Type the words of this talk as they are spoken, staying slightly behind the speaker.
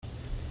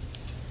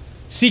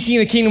seeking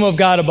the kingdom of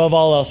God above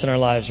all else in our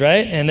lives,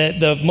 right? And that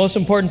the most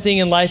important thing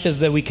in life is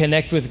that we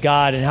connect with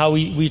God. And how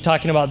we're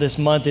talking about this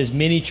month is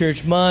Mini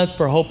Church Month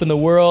for Hope in the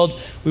World.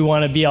 We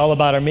want to be all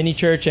about our mini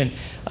church. And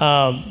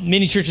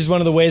mini church is one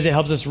of the ways that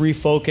helps us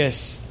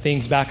refocus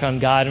things back on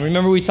God. And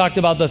remember we talked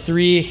about the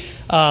 3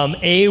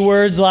 A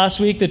words last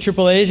week, the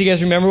triple A's. You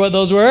guys remember what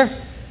those were?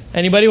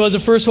 Anybody? What was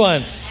the first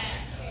one?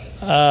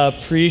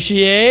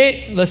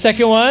 Appreciate. The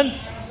second one?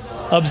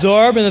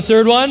 Absorb. And the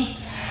third one?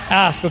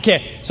 Ask.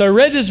 Okay, so I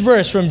read this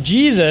verse from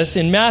Jesus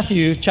in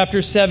Matthew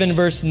chapter 7,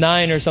 verse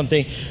 9 or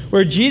something,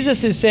 where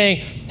Jesus is saying,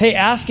 hey,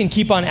 ask and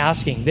keep on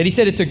asking. That he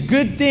said it's a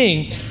good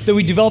thing that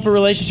we develop a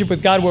relationship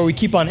with God where we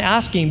keep on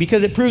asking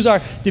because it proves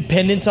our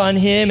dependence on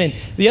him. And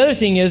the other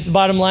thing is, the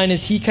bottom line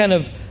is he kind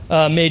of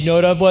made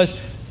note of was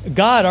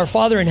God, our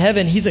Father in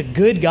heaven, he's a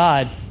good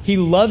God. He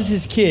loves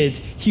his kids.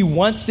 He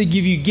wants to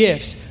give you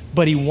gifts,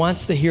 but he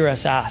wants to hear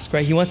us ask,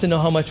 right? He wants to know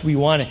how much we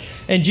want it.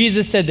 And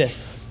Jesus said this,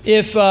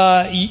 if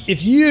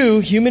you,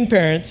 human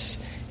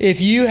parents,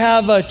 if you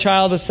have a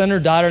child, a son or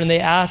daughter, and they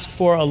ask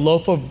for a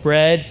loaf of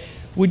bread,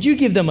 would you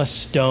give them a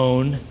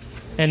stone?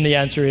 And the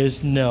answer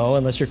is no,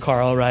 unless you're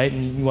Carl, right?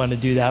 And you want to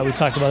do that. We've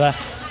talked about that.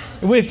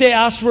 If they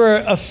ask for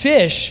a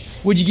fish,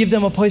 would you give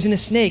them a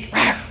poisonous snake?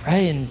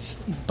 Right? And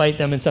bite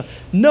them and stuff.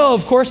 No,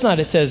 of course not,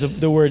 it says,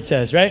 the word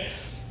says, right?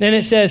 Then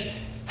it says,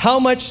 how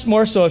much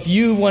more so if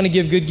you want to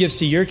give good gifts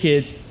to your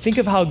kids, think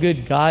of how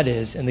good God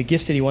is and the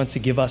gifts that he wants to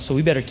give us. So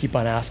we better keep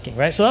on asking,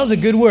 right? So that was a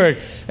good word.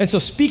 And so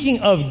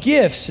speaking of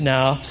gifts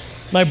now,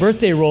 my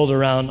birthday rolled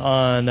around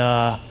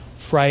on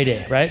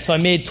Friday, right? So I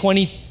made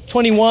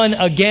 21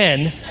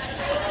 again.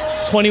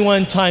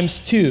 21 times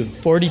 2,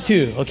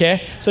 42,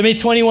 okay? So I made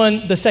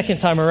 21 the second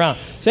time around.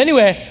 So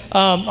anyway,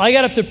 I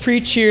got up to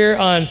preach here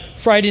on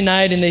Friday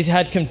night, and they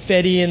had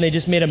confetti, and they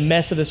just made a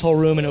mess of this whole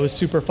room, and it was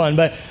super fun.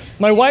 But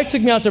my wife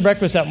took me out to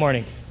breakfast that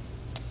morning,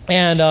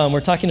 and we're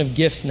talking of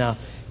gifts now,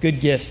 good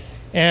gifts.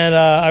 And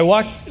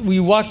we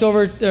went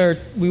over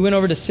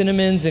to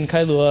Cinnamon's in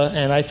Kailua,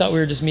 and I thought we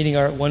were just meeting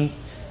one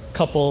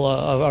couple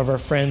of our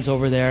friends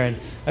over there, and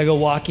I go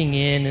walking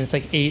in, and it's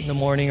like 8 in the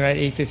morning, right,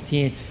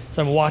 8:15.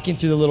 So I'm walking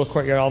through the little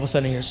courtyard, all of a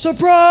sudden I hear,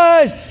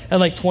 surprise!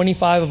 And like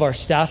 25 of our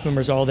staff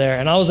members are all there.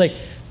 And I was like,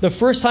 the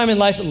first time in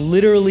life,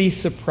 literally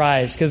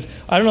surprised. Because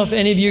I don't know if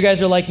any of you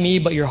guys are like me,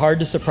 but you're hard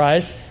to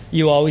surprise.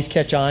 You always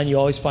catch on, you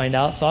always find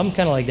out. So I'm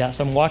kind of like that.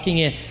 So I'm walking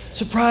in,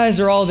 surprise,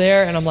 they're all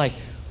there. And I'm like,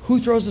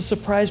 who throws a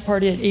surprise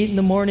party at 8 in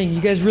the morning?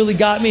 You guys really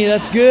got me,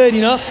 that's good,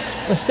 you know?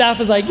 The staff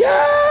was like,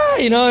 yeah,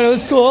 you know, and it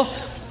was cool.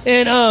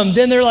 And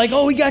then they're like,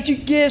 oh, we got you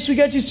gifts. We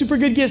got you super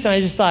good gifts. And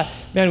I just thought,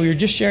 man, we were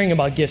just sharing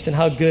about gifts and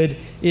how good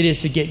it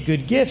is to get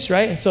good gifts,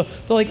 right? And so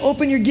they're like,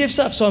 open your gifts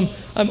up. So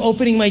I'm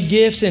opening my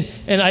gifts,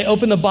 and I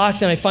open the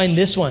box, and I find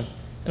this one.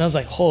 And I was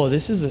like, oh,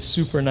 this is a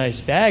super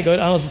nice bag.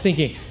 I was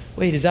thinking,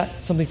 wait, is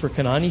that something for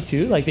Kanani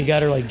too? Like they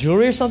got her like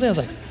jewelry or something? I was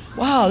like,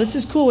 wow, this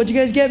is cool. What'd you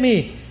guys get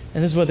me?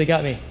 And this is what they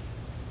got me.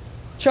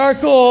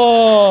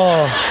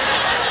 Charcoal.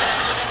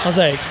 I was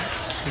like,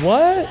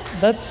 what?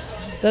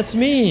 That's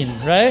mean,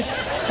 right?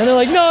 And they're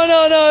like,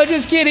 no,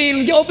 just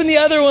kidding. Open the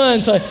other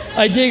one. So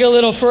I dig a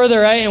little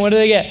further, right? And what do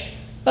they get?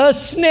 A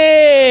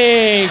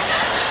snake.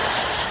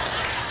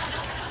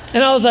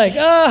 And I was like,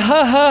 ha,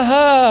 ha,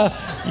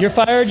 ha. You're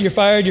fired,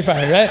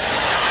 right?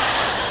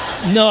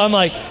 No, I'm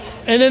like,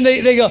 and then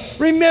they go,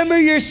 remember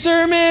your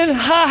sermon?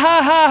 Ha,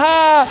 ha, ha,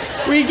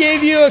 ha. We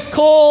gave you a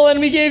coal and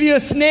we gave you a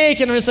snake.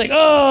 And I'm just like,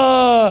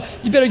 oh,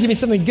 you better give me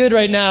something good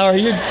right now or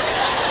your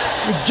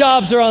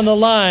jobs are on the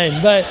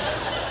line. But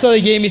so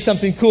they gave me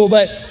something cool.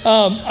 But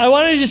I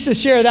wanted just to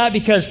share that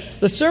because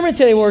the sermon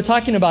today, what we're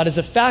talking about is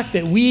the fact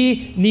that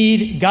we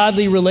need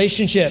godly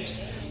relationships.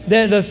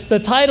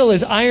 The title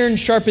is Iron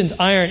Sharpens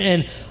Iron.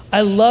 And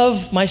I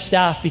love my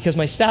staff because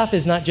my staff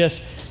is not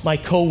just my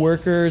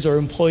co-workers or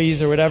employees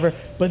or whatever,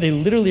 but they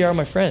literally are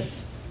my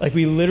friends. Like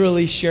we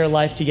literally share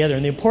life together.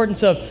 And the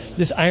importance of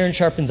this iron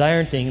sharpens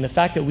iron thing and the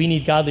fact that we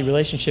need godly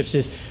relationships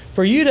is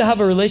for you to have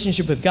a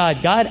relationship with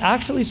God, God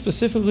actually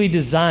specifically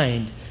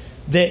designed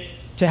that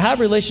to have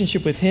a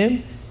relationship with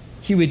him,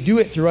 he would do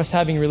it through us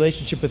having a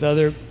relationship with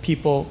other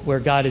people where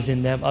God is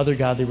in them, other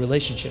godly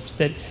relationships.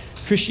 That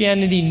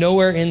Christianity,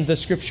 nowhere in the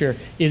scripture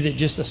is it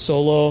just a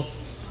solo,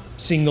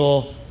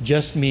 single,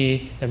 just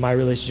me and my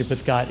relationship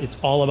with God. It's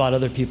all about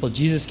other people.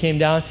 Jesus came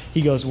down.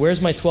 He goes,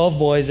 where's my 12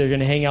 boys that are going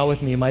to hang out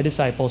with me, my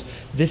disciples?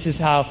 This is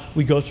how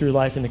we go through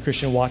life in the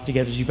Christian walk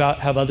together. You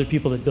have other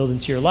people that build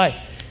into your life.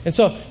 And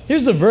so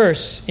here's the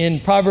verse in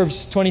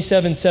Proverbs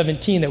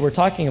 27:17 that we're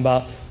talking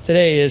about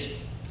today is,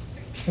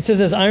 it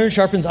says, as iron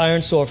sharpens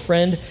iron, so a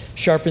friend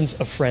sharpens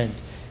a friend.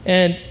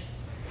 And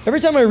every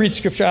time I read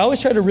scripture, I always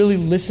try to really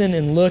listen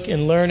and look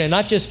and learn and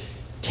not just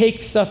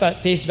take stuff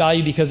at face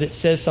value because it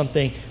says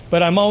something,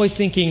 but I'm always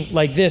thinking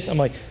like this. I'm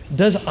like,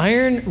 does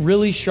iron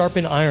really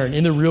sharpen iron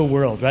in the real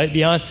world, right?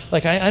 Beyond,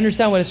 like I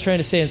understand what it's trying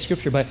to say in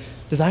scripture, but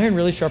does iron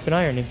really sharpen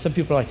iron? And some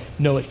people are like,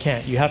 no, it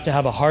can't. You have to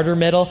have a harder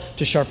metal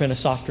to sharpen a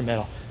softer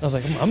metal. And I was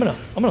like, I'm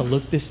gonna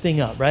look this thing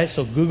up, right?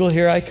 So Google,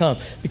 here I come.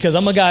 Because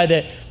I'm a guy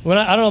that, I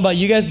don't know about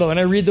you guys, but when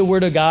I read the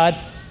Word of God,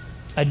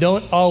 I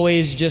don't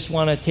always just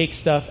want to take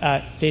stuff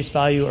at face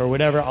value or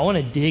whatever. I want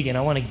to dig and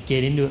I want to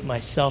get into it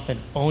myself and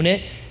own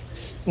it.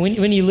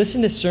 When you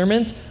listen to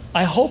sermons,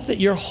 I hope that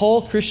your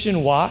whole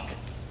Christian walk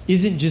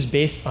isn't just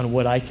based on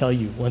what I tell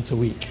you once a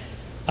week.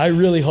 I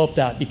really hope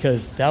that,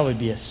 because that would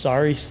be a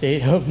sorry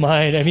state of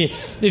mind. I mean,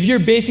 if you're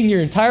basing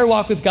your entire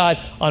walk with God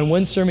on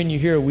one sermon you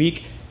hear a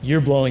week,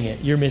 you're blowing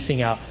it. You're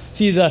missing out.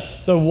 See, the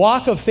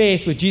walk of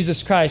faith with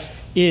Jesus Christ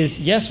is,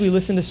 yes, we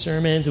listen to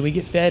sermons and we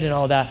get fed and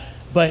all that,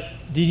 but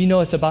did you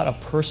know it's about a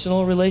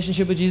personal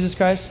relationship with Jesus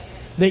Christ?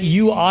 That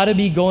you ought to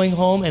be going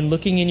home and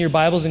looking in your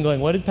Bibles and going,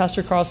 what did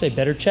Pastor Carl say?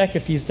 Better check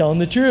if he's telling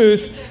the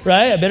truth,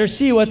 right? I better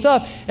see what's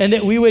up. And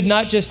that we would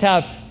not just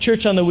have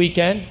church on the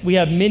weekend. We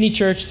have mini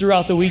church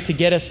throughout the week to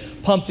get us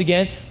pumped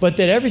again. But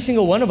that every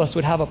single one of us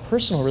would have a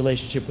personal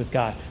relationship with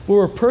God, where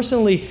we're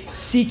personally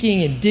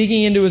seeking and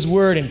digging into his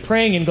word and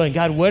praying and going,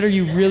 God, what are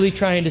you really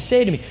trying to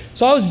say to me?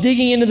 So I was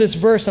digging into this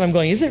verse and I'm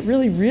going, is it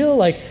really real?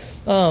 Like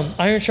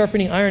iron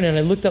sharpening iron. And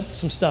I looked up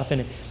some stuff,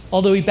 and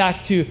all the way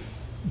back to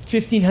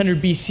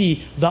 1500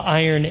 BC, the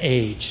Iron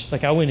Age.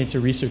 Like, I went into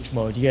research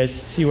mode. You guys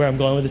see where I'm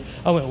going with it?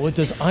 I went, what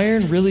does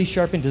iron really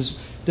sharpen? Does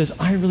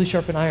iron really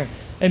sharpen iron?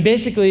 And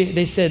basically,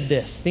 they said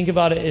this. Think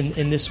about it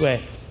in this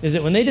way. Is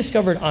that when they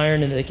discovered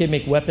iron and they could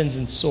make weapons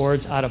and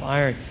swords out of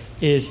iron,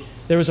 is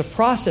there was a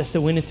process that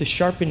went into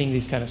sharpening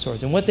these kind of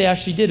swords. And what they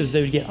actually did was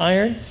they would get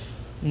iron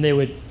and they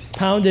would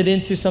pound it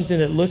into something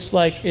that looks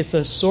like it's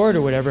a sword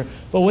or whatever.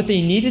 But what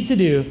they needed to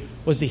do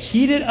was to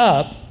heat it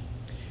up,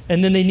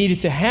 and then they needed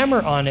to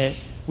hammer on it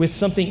with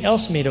something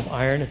else made of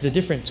iron. It's a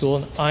different tool.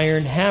 An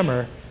iron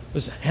hammer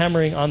was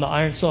hammering on the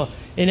iron. So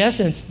in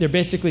essence, they're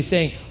basically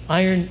saying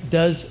iron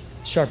does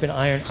sharpen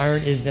iron.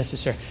 Iron is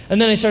necessary. And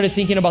then I started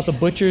thinking about the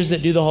butchers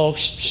that do the whole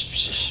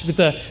with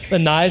the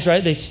knives,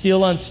 right? They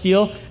steel on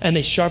steel and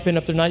they sharpen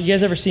up their knife. You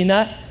guys ever seen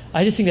that?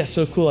 I just think that's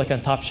so cool, like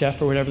on Top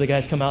Chef or whatever. The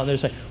guys come out and they're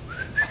just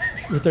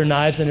like with their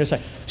knives and they're just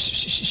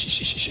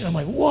like and I'm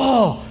like,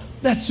 whoa,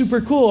 that's super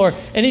cool. Or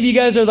any of you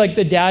guys are like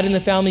the dad in the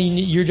family,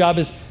 your job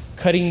is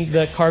carving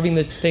the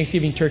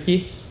Thanksgiving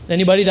turkey.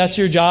 Anybody? That's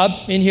your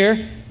job in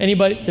here?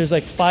 Anybody? There's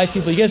like 5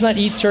 people. You guys not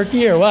eat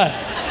turkey or what?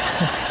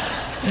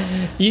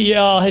 you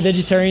all have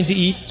vegetarians who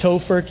eat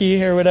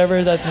tofurkey or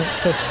whatever.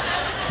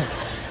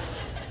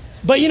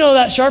 But you know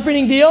that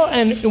sharpening deal,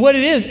 and what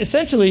it is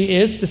essentially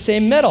is the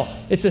same metal.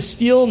 It's a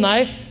steel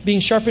knife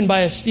being sharpened by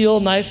a steel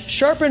knife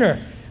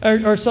sharpener.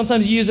 Or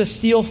sometimes you use a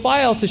steel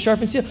file to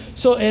sharpen steel.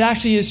 So it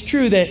actually is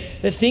true that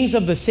things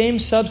of the same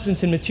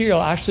substance and material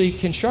actually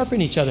can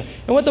sharpen each other.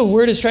 And what the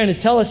Word is trying to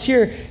tell us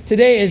here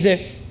today is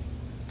that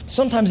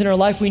sometimes in our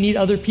life we need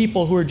other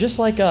people who are just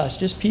like us,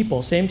 just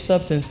people, same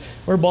substance.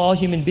 We're all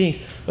human beings.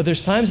 But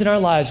there's times in our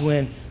lives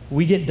when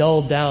we get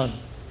dulled down,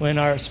 when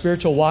our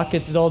spiritual walk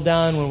gets dulled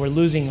down, when we're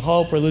losing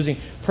hope, we're losing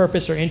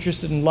purpose or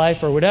interest in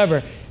life or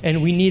whatever,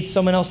 and we need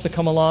someone else to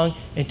come along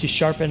and to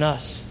sharpen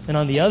us. And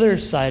on the other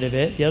side of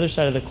it, the other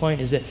side of the coin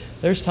is that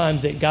there's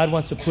times that God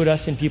wants to put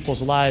us in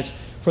people's lives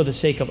for the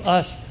sake of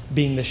us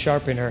being the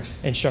sharpener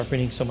and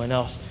sharpening someone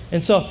else.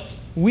 And so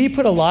we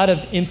put a lot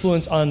of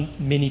influence on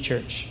mini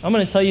church. I'm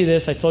going to tell you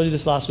this, I told you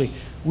this last week.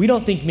 We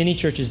don't think mini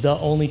church is the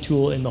only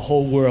tool in the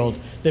whole world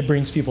that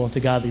brings people into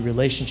godly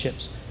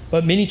relationships.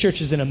 But mini church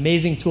is an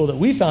amazing tool that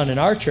we found in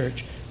our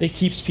church that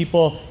keeps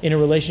people in a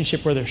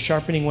relationship where they're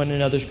sharpening one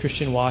another's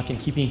Christian walk and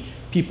keeping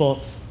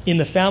people in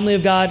the family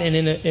of God and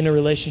in a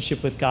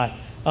relationship with God.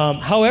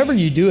 However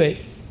you do it,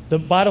 the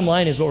bottom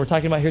line is what we're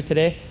talking about here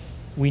today.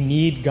 We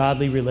need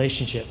godly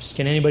relationships.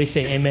 Can anybody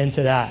say amen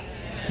to that?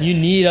 You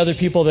need other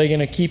people that are going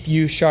to keep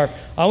you sharp.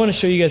 I want to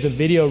show you guys a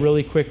video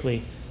really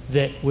quickly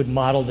that would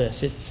model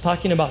this. It's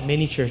talking about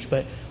mini church,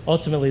 but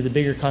ultimately the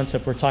bigger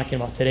concept we're talking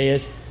about today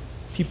is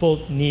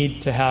people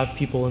need to have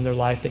people in their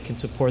life that can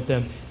support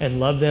them and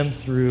love them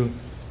through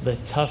the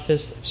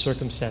toughest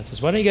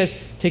circumstances. Why don't you guys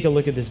take a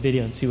look at this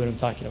video and see what I'm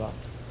talking about?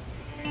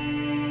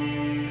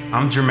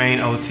 I'm Jermaine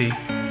O.T.,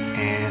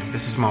 and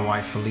this is my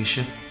wife,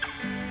 Felicia.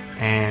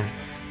 And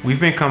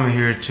we've been coming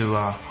here to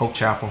Hope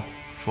Chapel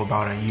for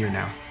about a year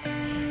now.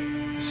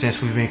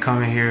 Since we've been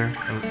coming here,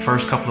 the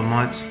first couple of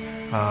months,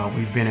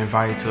 we've been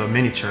invited to a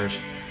mini church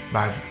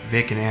by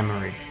Vic and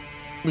Anne-Marie.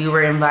 We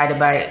were invited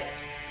by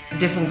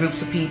different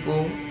groups of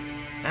people.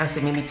 I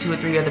said maybe 2 or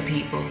 3 other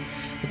people.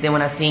 But then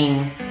when I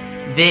seen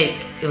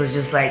Vic, it was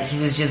just like, he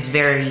was just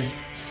very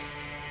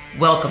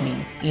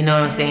welcoming. You know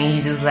what I'm saying?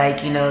 He just like,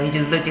 he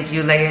just looked at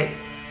you like,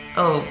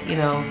 oh,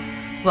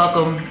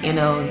 welcome.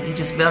 He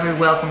just very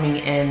welcoming.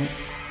 And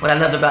what I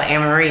loved about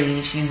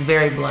Anne-Marie, she's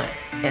very blunt.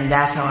 And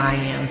that's how I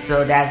am.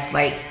 So that's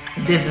like,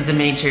 this is the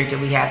mini church that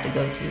we have to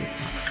go to.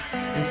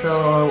 And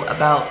so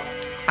about,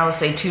 I would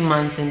say 2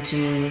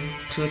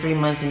 or 3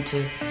 months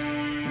into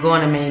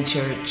going to mini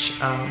church,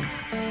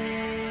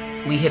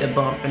 we hit a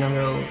bump in the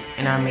road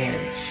in our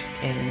marriage.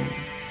 And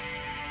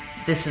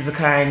this is the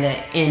kind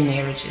that end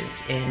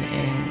marriages. And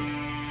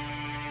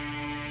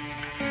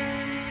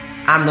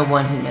I'm the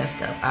one who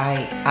messed up.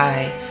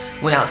 I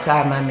went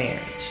outside my marriage.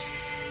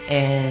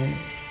 And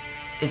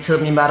it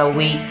took me about a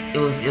week. It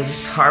was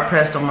just hard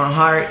pressed on my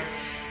heart.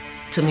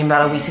 Took me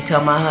about a week to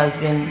tell my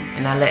husband,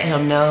 and I let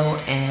him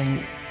know, and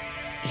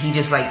he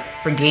just like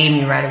forgave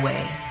me right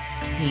away.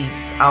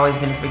 He's always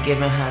been a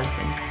forgiving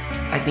husband.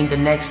 I think the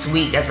next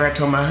week after I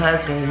told my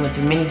husband, we went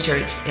to mini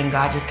church, and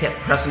God just kept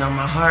pressing on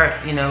my heart,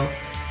 you know,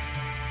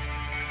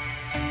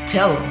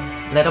 tell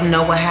him, let him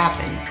know what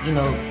happened, you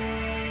know,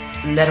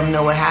 let him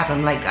know what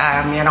happened. Like,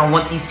 I mean, I don't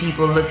want these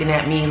people looking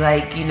at me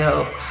like, you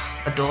know,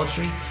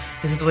 adultery,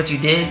 this is what you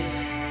did.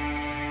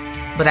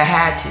 But I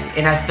had to,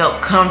 and I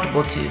felt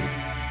comfortable to,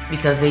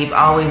 because they've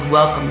always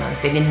welcomed us.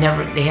 They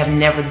have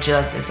never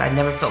judged us. I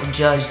never felt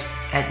judged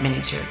at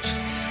mini church.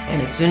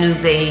 And as soon as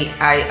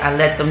I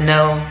let them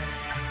know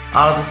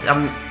all of this,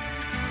 I'm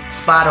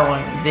spot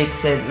on. Vic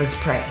said, let's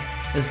pray.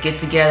 Let's get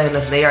together.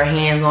 Let's lay our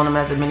hands on them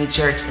as a mini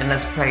church, and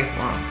let's pray for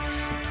them.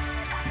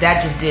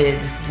 That just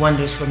did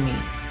wonders for me.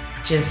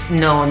 Just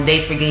knowing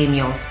they forgave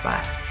me on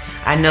spot.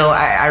 I know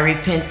I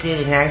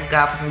repented and asked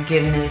God for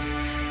forgiveness,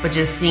 but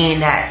just seeing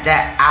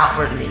that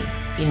outwardly,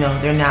 you know,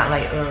 they're not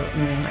like,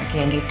 I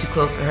can't get too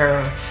close to her,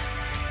 or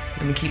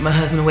let me keep my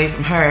husband away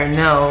from her.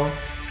 No,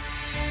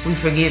 we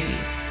forgive you.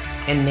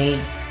 And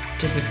they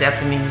just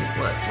accepted me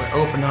with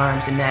open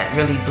arms, and that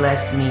really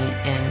blessed me,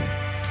 and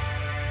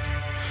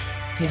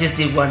he just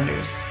did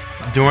wonders.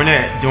 During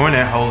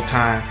that whole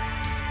time,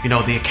 you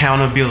know, the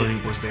accountability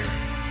was there.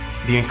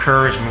 The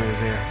encouragement was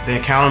there. The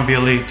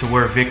accountability to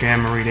where Vic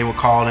and Anne-Marie, they would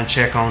call and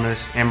check on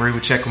us. Anne-Marie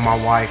would check on my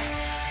wife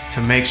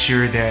to make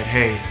sure that,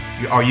 hey,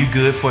 are you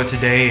good for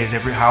today?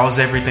 How is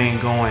everything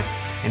going?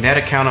 And that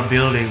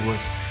accountability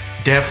was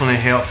definitely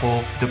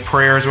helpful. The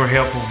prayers were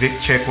helpful. Vic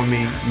checked with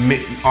me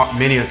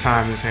many a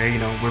time and say, hey, you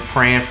know, we're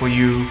praying for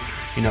you.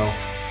 You know,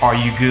 are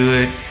you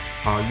good?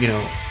 You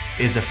know,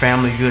 is the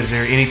family good? Is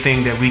there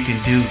anything that we can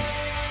do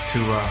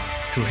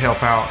to help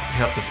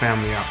the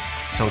family out?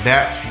 So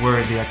that's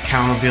where the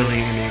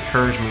accountability and the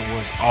encouragement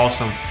was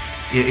awesome.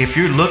 If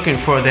you're looking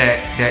for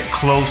that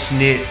close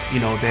knit, you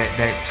know,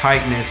 that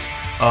tightness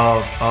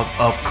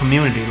of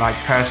community, like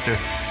Pastor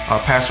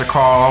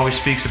Carl always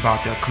speaks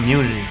about, the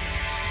community.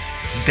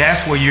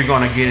 That's where you're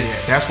going to get it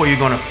at. That's where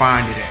you're going to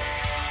find it at.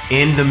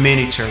 In the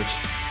mini church.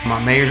 My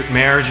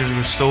marriage is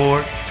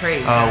restored.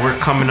 We're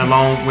coming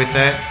along with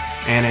that,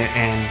 and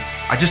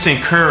I just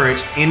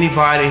encourage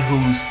anybody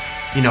who's,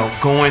 you know,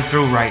 going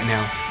through right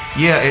now.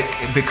 Yeah,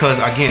 because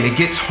again,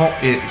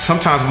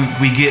 sometimes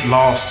we get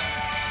lost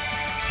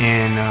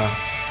in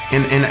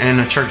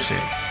a church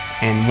setting,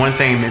 and one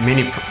thing that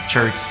many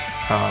church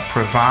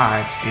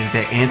provides is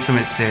that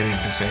intimate setting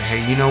to say, hey,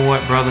 you know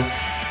what, brother,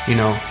 you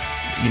know,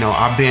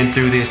 I've been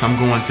through this. I'm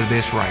going through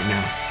this right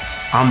now.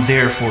 I'm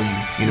there for you.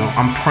 You know,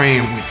 I'm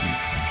praying with you.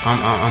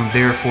 I'm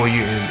there for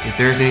you. And if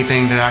there's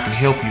anything that I can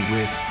help you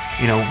with,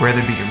 you know, whether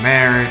it be your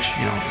marriage,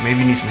 you know, maybe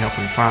you need some help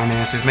with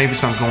finances, maybe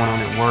something going on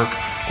at work,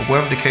 or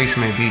whatever the case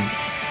may be,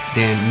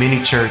 then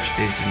mini church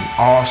is an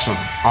awesome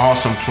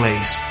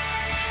place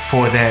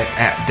for that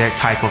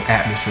type of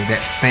atmosphere,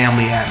 that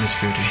family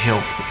atmosphere, to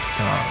help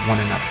one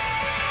another.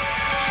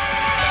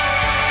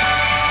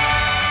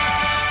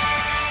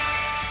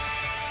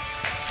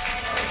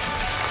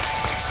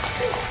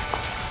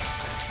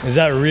 Is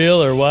that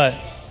real or what?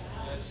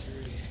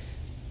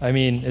 I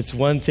mean, it's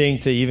one thing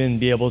to even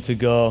be able to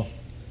go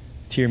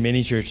to your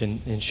mini church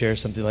and share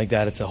something like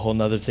that. It's a whole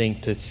nother thing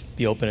to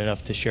be open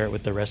enough to share it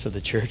with the rest of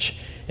the church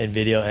and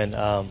video. And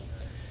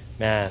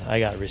man, I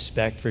got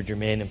respect for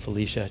Jermaine and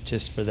Felicia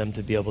just for them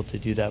to be able to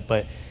do that.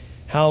 But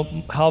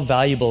how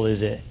valuable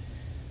is it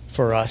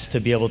for us to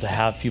be able to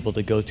have people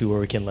to go to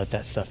where we can let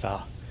that stuff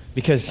out?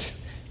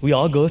 Because we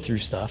all go through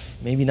stuff,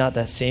 maybe not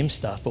that same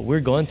stuff, but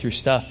we're going through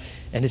stuff.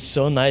 And it's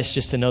so nice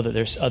just to know that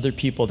there's other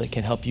people that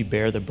can help you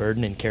bear the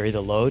burden and carry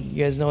the load.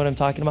 You guys know what I'm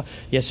talking about?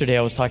 Yesterday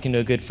I was talking to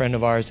a good friend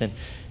of ours, and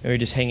we were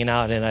just hanging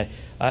out, and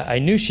I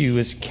knew she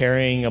was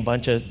carrying a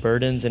bunch of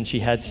burdens, and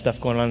she had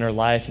stuff going on in her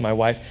life, and my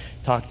wife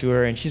talked to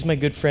her, and she's my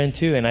good friend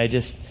too, and I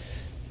just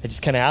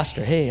kind of asked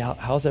her, hey,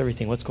 how's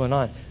everything? What's going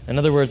on? In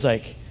other words,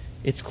 like,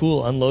 it's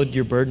cool, unload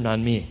your burden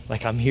on me.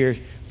 Like, I'm here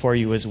for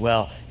you as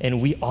well.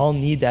 And we all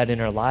need that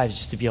in our lives,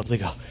 just to be able to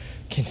go,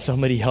 can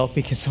somebody help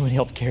me? Can somebody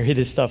help carry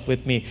this stuff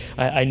with me?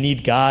 I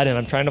need God, and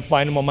I'm trying to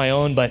find him on my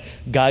own, but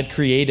God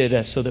created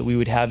us so that we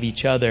would have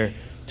each other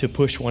to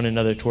push one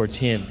another towards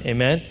him.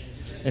 Amen?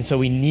 And so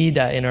we need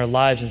that in our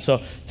lives. And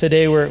so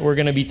today we're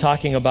going to be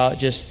talking about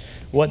just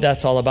what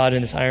that's all about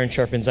in this Iron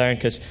Sharpens Iron,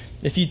 because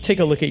if you take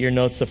a look at your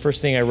notes, the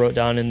first thing I wrote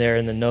down in there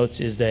in the notes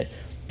is that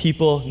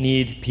people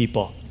need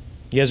people.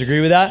 You guys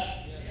agree with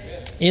that?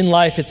 Yes. In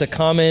life, it's a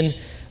common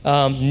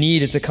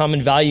need. It's a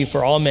common value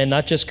for all men,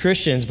 not just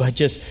Christians, but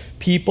just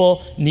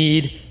people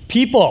need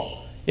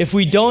people. If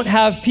we don't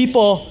have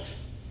people,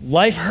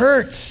 life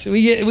hurts.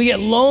 We get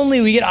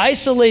lonely. We get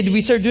isolated.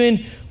 We start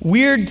doing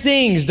weird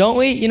things, don't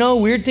we? You know,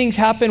 weird things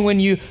happen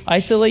when you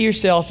isolate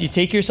yourself. You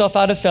take yourself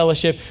out of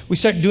fellowship. We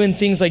start doing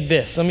things like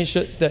this. Let me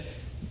show the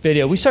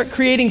video. We start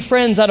creating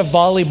friends out of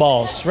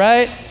volleyballs,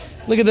 right?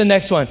 Look at the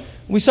next one.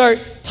 We start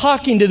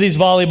talking to these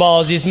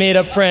volleyballs, these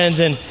made-up friends.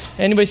 And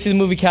anybody see the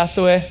movie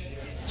Castaway?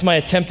 It's my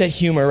attempt at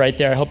humor right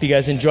there. I hope you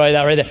guys enjoy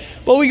that right there.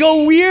 But we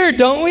go weird,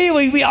 don't we?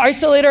 We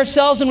isolate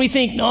ourselves and we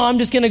think, no, I'm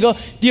just going to go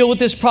deal with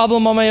this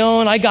problem on my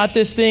own. I got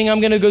this thing. I'm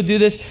going to go do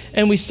this.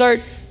 And we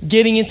start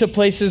getting into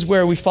places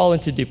where we fall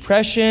into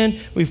depression.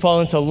 We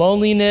fall into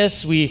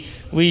loneliness. We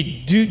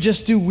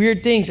do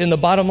weird things. And the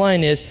bottom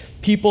line is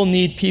people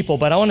need people.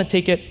 But I want to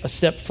take it a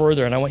step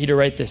further, and I want you to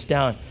write this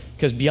down.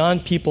 Because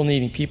beyond people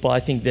needing people,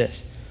 I think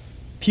this.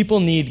 People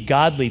need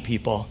godly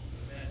people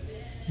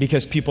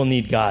because people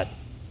need God.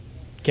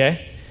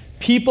 Okay?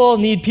 People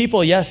need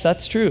people. Yes,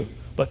 that's true.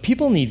 But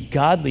people need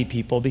godly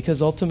people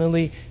because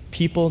ultimately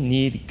people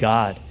need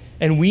God.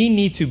 And we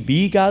need to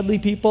be godly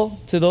people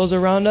to those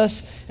around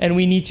us, and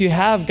we need to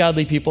have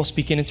godly people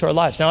speaking into our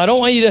lives. Now, I don't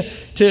want you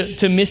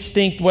to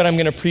misthink what I'm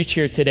going to preach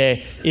here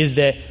today is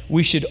that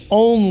we should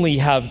only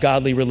have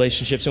godly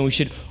relationships and we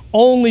should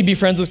only be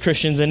friends with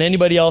Christians and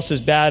anybody else is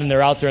bad and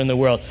they're out there in the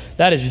world.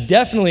 That is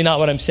definitely not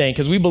what I'm saying,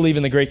 because we believe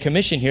in the Great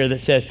Commission here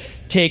that says,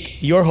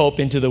 take your hope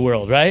into the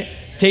world, right?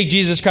 Take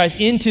Jesus Christ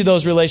into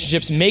those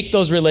relationships, make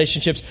those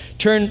relationships,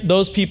 turn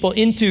those people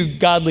into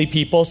godly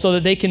people so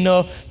that they can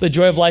know the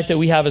joy of life that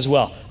we have as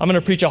well. I'm going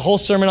to preach a whole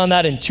sermon on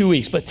that in 2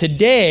 weeks. But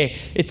today,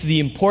 it's the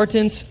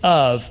importance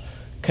of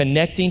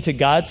connecting to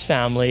God's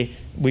family.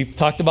 We've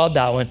talked about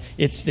that one.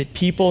 It's that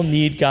people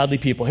need godly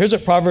people. Here's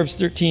what Proverbs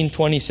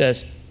 13:20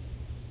 says.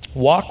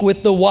 Walk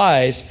with the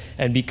wise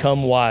and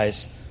become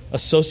wise.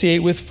 Associate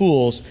with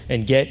fools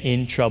and get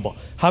in trouble.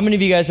 How many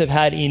of you guys have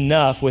had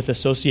enough with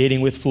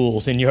associating with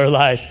fools in your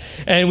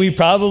life? And we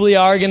probably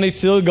are going to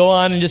still go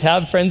on and just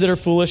have friends that are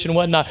foolish and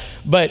whatnot.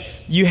 But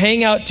you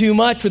hang out too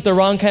much with the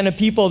wrong kind of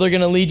people, they're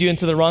going to lead you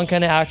into the wrong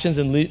kind of actions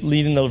and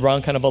lead in the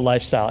wrong kind of a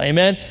lifestyle.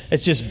 Amen?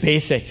 It's just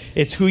basic.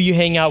 It's who you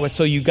hang out with.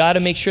 So you got to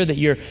make sure that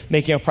you're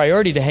making a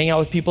priority to hang out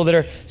with people that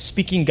are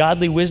speaking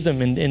godly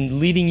wisdom and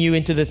leading you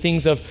into the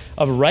things of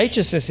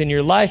righteousness in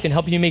your life and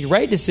helping you make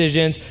right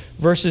decisions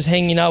versus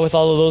hanging out with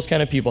all of those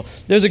kind of people.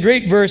 There's a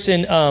great verse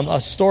in a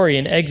story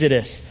in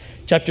Exodus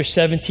chapter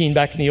 17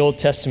 back in the Old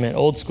Testament,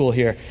 old school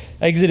here.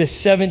 Exodus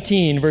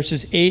 17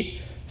 verses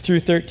 8 through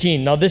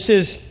 13. Now this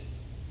is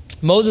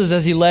Moses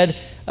as he led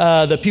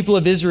the people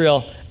of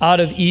Israel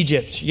out of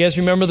Egypt. You guys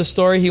remember the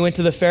story? He went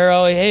to the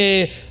Pharaoh.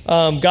 Hey,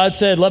 God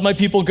said, let my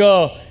people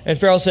go. And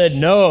Pharaoh said,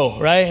 no,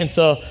 right? And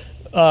so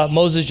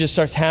Moses just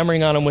starts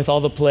hammering on him with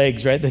all the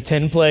plagues, right? The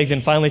 10 plagues.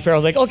 And finally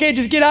Pharaoh's like, okay,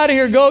 just get out of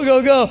here. Go,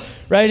 go, go.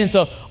 Right? And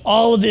so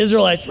all of the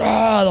Israelites, the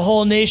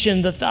whole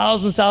nation, the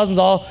thousands,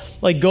 all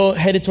like go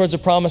headed towards the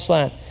promised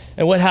land.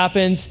 And what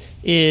happens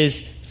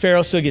is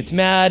Pharaoh still gets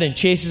mad and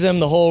chases them,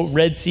 the whole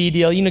Red Sea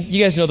deal.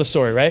 You guys know the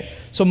story, right?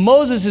 So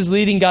Moses is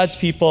leading God's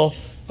people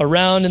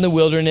around in the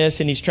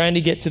wilderness and he's trying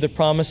to get to the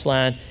promised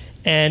land.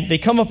 And they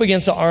come up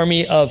against the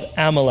army of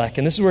Amalek.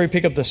 And this is where we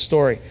pick up the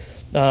story.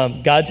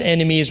 God's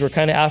enemies were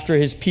kind of after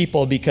his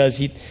people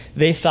because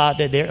they thought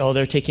that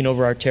they're taking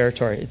over our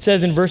territory. It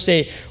says in verse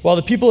 8, while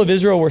the people of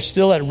Israel were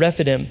still at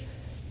Rephidim,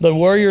 the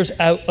warriors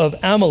of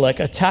Amalek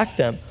attacked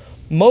them.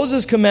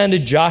 Moses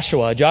commanded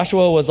Joshua.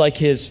 Joshua was like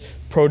his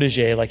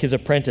protege, like his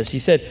apprentice. He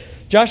said,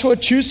 Joshua,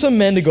 choose some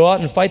men to go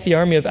out and fight the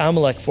army of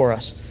Amalek for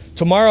us.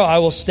 Tomorrow I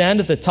will stand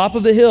at the top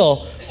of the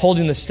hill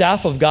holding the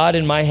staff of God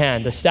in my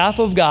hand. The staff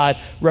of God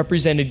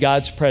represented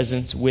God's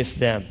presence with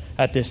them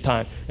at this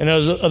time. In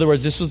other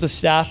words, this was the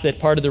staff that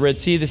parted the Red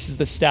Sea. This is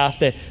the staff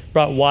that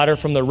brought water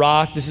from the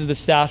rock. This is the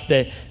staff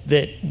that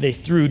they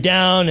threw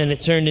down and it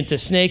turned into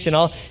snakes and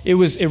all.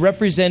 It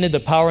represented the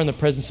power and the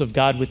presence of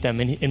God with them.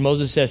 And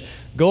Moses says,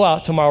 go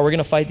out tomorrow. We're going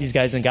to fight these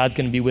guys and God's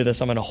going to be with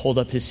us. I'm going to hold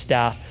up his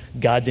staff.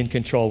 God's in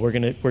control. We're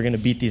going to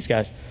beat these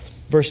guys.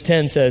 Verse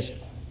 10 says,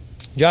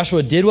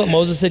 Joshua did what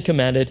Moses had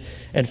commanded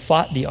and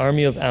fought the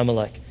army of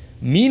Amalek.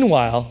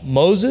 Meanwhile,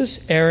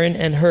 Moses, Aaron,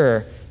 and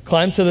Hur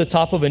climbed to the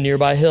top of a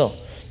nearby hill.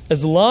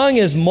 As long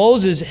as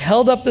Moses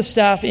held up the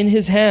staff in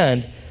his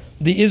hand,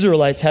 the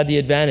Israelites had the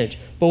advantage.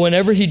 But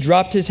whenever he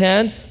dropped his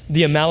hand,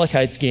 the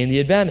Amalekites gained the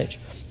advantage.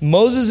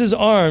 Moses'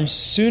 arms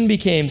soon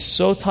became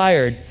so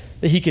tired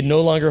that he could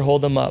no longer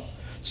hold them up.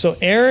 So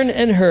Aaron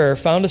and Hur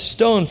found a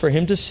stone for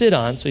him to sit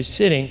on. So he's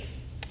sitting.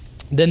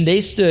 Then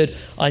they stood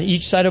on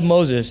each side of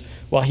Moses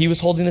while he was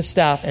holding the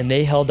staff, and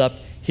they held up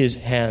his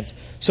hands.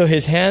 So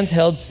his hands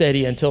held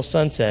steady until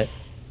sunset.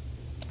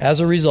 As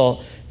a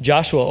result,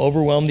 Joshua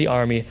overwhelmed the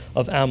army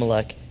of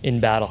Amalek in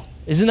battle.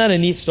 Isn't that a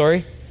neat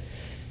story?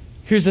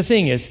 Here's the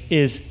thing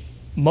is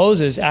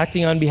Moses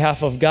acting on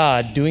behalf of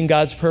God, doing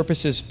God's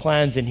purposes,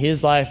 plans in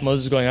his life.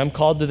 Moses going, I'm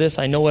called to this.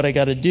 I know what I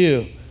got to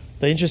do.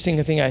 The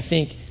interesting thing, I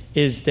think,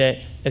 is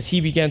that as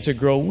he began to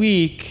grow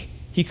weak,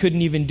 he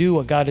couldn't even do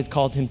what God had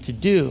called him to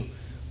do.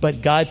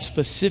 But God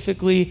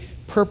specifically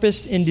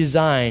purposed and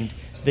designed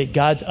that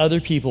God's other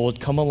people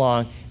would come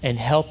along and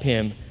help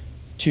him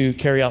to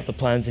carry out the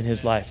plans in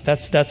his life.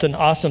 That's an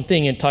awesome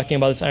thing in talking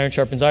about this iron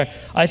sharpens iron.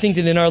 I think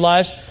that in our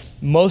lives,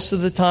 most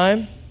of the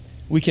time,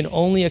 we can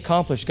only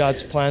accomplish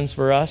God's plans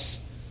for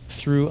us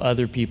through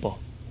other people.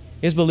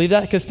 You guys believe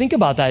that? Because think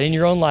about that in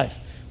your own life.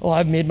 Oh,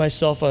 I've made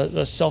myself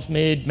a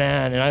self-made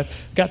man, and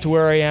I've got to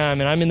where I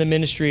am, and I'm in the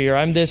ministry, or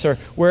I'm this, or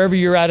wherever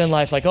you're at in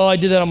life. Like, oh, I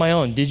did that on my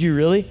own. Did you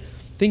really?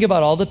 Think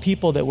about all the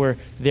people that were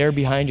there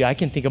behind you. I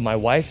can think of my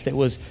wife that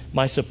was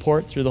my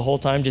support through the whole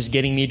time, just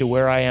getting me to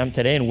where I am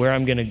today and where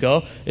I'm going to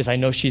go, is I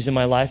know she's in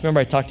my life. Remember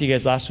I talked to you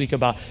guys last week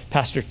about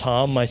Pastor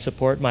Tom, my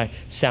support, my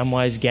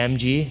Samwise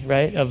Gamgee,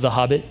 right, of the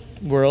Hobbit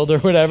world or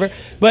whatever.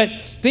 But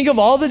think of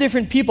all the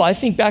different people. I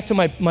think back to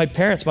my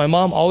parents. My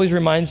mom always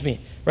reminds me,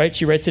 right?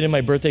 She writes it in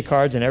my birthday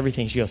cards and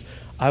everything. She goes,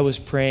 I was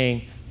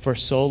praying for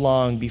so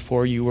long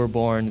before you were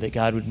born that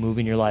God would move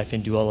in your life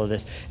and do all of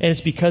this. And it's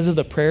because of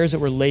the prayers that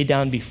were laid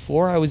down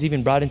before I was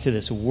even brought into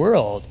this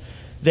world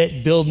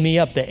that build me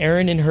up, the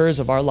Aaron and hers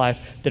of our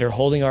life that are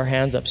holding our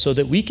hands up so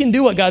that we can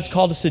do what God's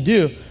called us to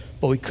do,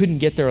 but we couldn't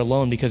get there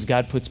alone because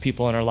God puts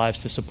people in our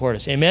lives to support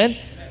us. Amen?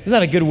 Isn't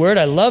that a good word?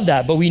 I love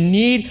that. But we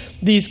need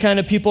these kind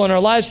of people in our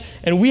lives.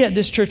 And we at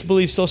this church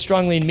believe so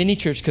strongly in mini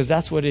church because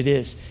that's what it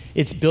is.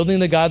 It's building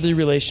the godly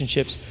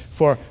relationships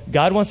for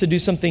God wants to do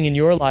something in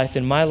your life,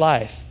 in my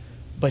life,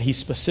 but he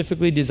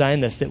specifically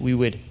designed this that we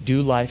would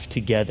do life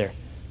together.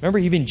 Remember,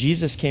 even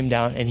Jesus came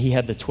down and he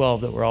had the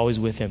 12 that were always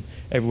with him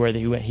everywhere that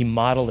he went. He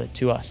modeled it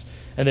to us.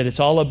 And that it's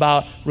all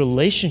about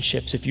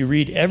relationships. If you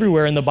read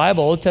everywhere in the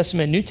Bible, Old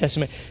Testament, New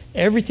Testament,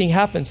 everything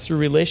happens through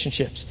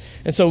relationships.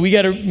 And so we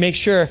got to make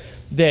sure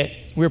that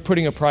we're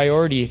putting a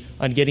priority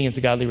on getting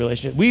into godly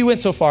relationships. We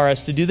went so far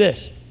as to do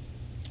this.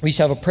 We used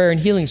to have a prayer and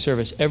healing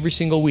service every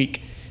single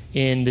week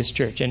in this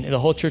church. And the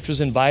whole church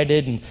was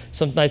invited, and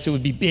some nights it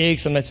would be big,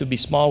 some nights it would be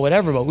small,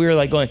 whatever. But we were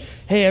like going,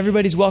 hey,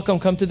 everybody's welcome.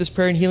 Come to this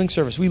prayer and healing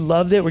service. We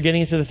loved it. We're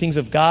getting into the things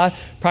of God,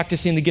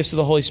 practicing the gifts of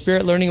the Holy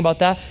Spirit, learning about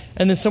that.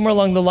 And then somewhere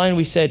along the line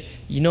we said,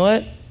 you know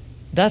what?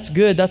 That's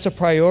good. That's a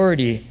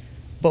priority.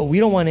 But we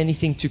don't want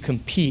anything to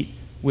compete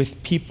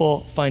with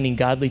people finding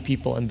godly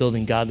people and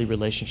building godly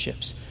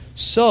relationships.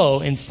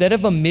 So instead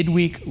of a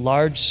midweek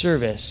large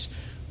service,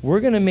 we're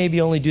going to maybe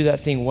only do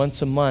that thing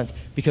once a month,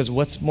 because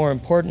what's more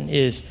important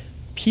is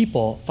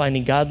people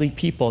finding godly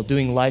people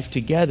doing life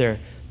together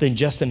than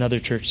just another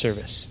church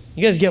service.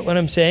 You guys get what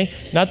I'm saying?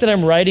 Not that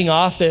I'm writing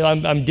off, that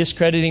I'm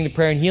discrediting the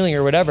prayer and healing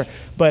or whatever,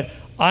 but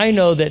I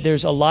know that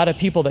there's a lot of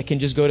people that can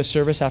just go to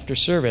service after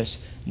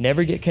service,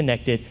 never get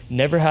connected,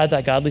 never had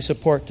that godly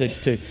support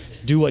to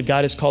do what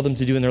God has called them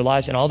to do in their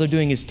lives, and all they're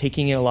doing is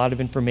taking in a lot of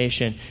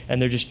information,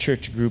 and they're just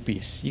church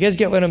groupies. You guys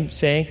get what I'm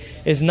saying?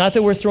 It's not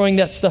that we're throwing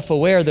that stuff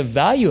away or the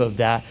value of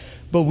that,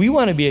 but we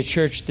want to be a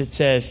church that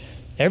says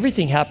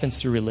everything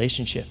happens through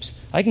relationships.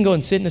 I can go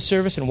and sit in a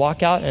service and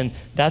walk out, and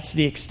that's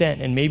the extent,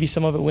 and maybe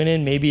some of it went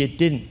in, maybe it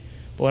didn't.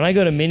 But when I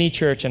go to mini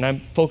church and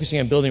I'm focusing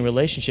on building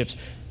relationships,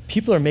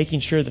 people are making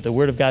sure that the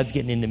Word of God's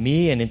getting into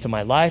me and into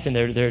my life, and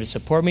they're there to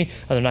support me,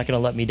 or they're not going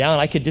to let me down.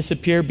 I could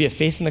disappear, be a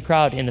face in the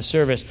crowd in a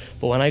service,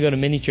 but when I go to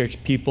mini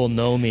church, people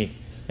know me,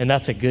 and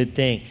that's a good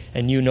thing,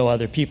 and you know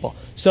other people.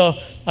 So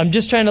I'm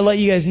just trying to let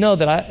you guys know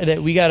that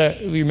we got to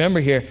remember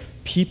here,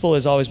 people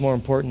is always more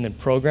important than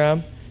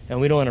program, and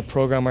we don't want to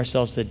program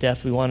ourselves to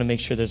death. We want to make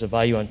sure there's a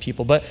value on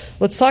people. But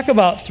let's talk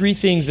about 3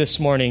 things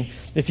this morning.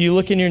 If you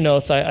look in your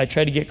notes, I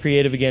try to get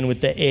creative again with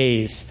the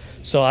A's.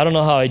 So I don't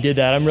know how I did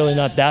that. I'm really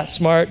not that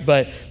smart,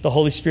 but the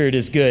Holy Spirit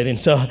is good.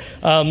 And so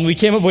we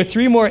came up with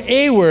 3 more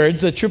A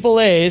words, the triple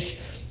A's,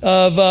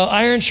 of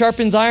iron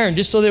sharpens iron,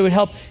 just so that it would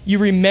help you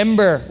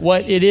remember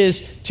what it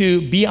is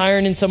to be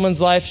iron in someone's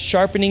life,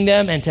 sharpening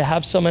them, and to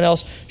have someone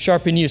else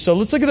sharpen you. So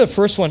let's look at the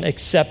first one,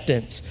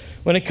 acceptance.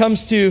 When it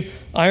comes to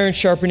iron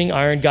sharpening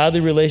iron, godly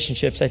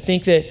relationships, I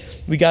think that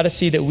we got to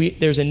see that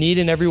there's a need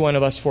in every one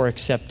of us for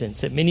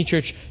acceptance, that mini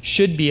church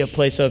should be a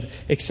place of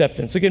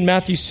acceptance. Look at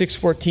Matthew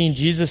 6:14.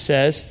 Jesus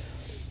says,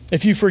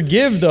 if you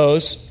forgive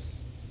those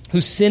who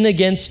sin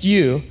against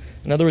you,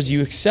 in other words,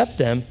 you accept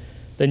them,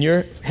 then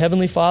your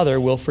heavenly Father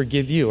will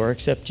forgive you or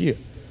accept you.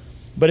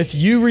 But if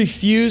you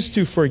refuse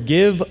to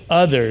forgive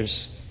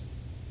others,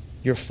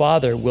 your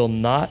Father will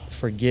not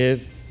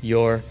forgive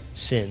your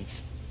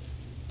sins.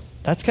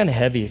 That's kind of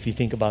heavy if you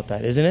think about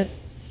that, isn't it?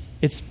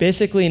 It's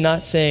basically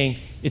not saying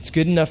it's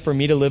good enough for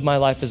me to live my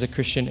life as a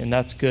Christian and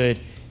that's good,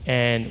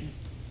 and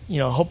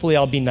hopefully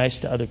I'll be nice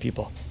to other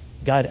people.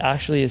 God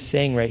actually is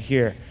saying right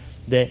here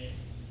that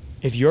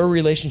if your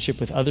relationship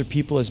with other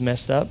people is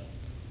messed up,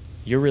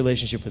 your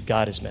relationship with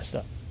God is messed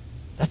up.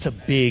 That's a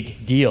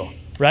big deal,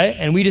 right?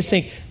 And we just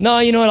think, no,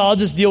 you know what, I'll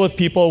just deal with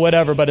people,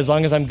 whatever, but as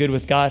long as I'm good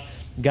with God.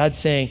 God's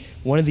saying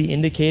one of the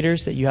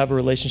indicators that you have a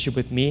relationship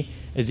with me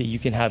is that you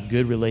can have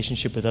good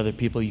relationship with other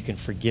people. You can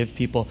forgive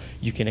people.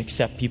 You can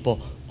accept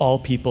people, all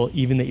people,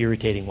 even the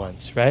irritating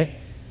ones, right?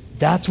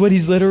 That's what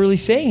he's literally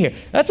saying here.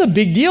 That's a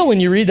big deal when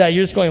you read that.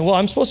 You're just going, well,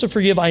 I'm supposed to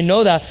forgive. I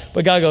know that.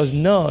 But God goes,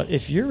 no,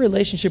 if your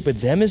relationship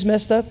with them is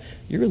messed up,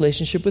 your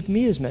relationship with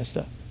me is messed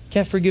up.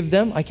 Can't forgive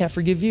them, I can't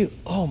forgive you.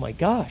 Oh my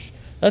gosh.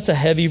 That's a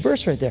heavy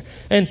verse right there.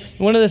 And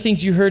one of the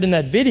things you heard in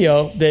that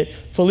video that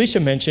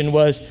Felicia mentioned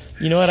was,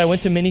 you know what, I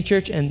went to mini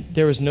church and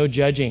there was no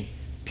judging.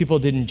 People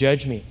didn't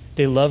judge me.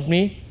 They loved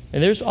me.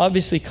 And there's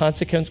obviously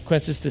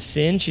consequences to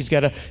sin. She's got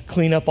to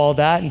clean up all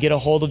that and get a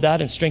hold of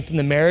that and strengthen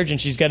the marriage. And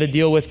she's got to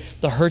deal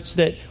with the hurts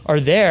that are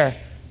there.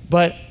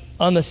 But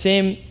on the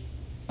same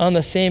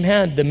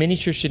hand, the mini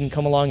church didn't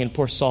come along and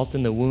pour salt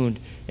in the wound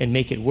and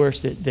make it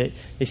worse. That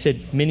they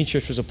said mini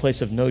church was a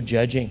place of no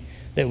judging.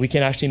 that we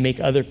can actually make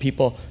other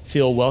people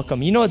feel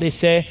welcome. You know what they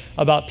say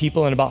about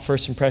people and about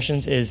first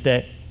impressions is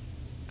that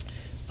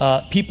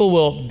people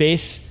will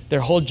base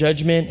their whole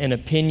judgment and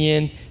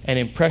opinion and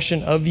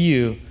impression of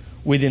you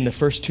within the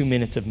first 2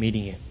 minutes of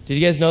meeting you. Did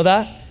you guys know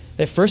that?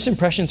 That first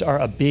impressions are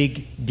a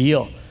big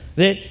deal.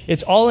 That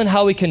it's all in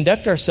how we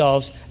conduct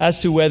ourselves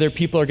as to whether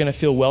people are going to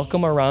feel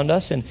welcome around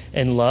us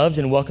and loved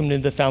and welcomed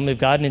into the family of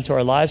God and into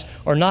our lives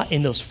or not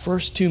in those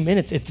first 2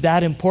 minutes. It's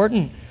that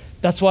important.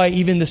 That's why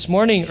even this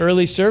morning,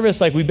 early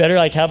service, like we better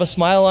like have a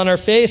smile on our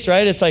face,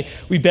 right? It's like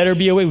we better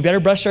be awake. We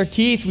better brush our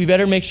teeth. We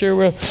better make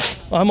sure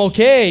I'm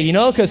okay,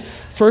 because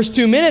first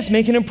 2 minutes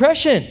make an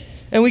impression.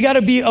 And we got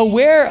to be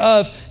aware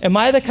of, am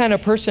I the kind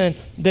of person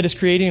that is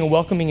creating a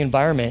welcoming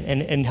environment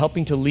and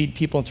helping to lead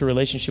people into a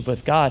relationship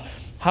with God?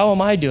 How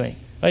am I doing?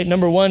 Right?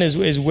 Number one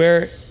is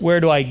where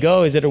do I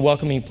go? Is it a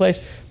welcoming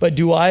place? But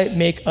do I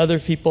make other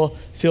people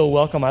feel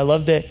welcome? I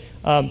love that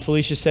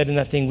Felicia said in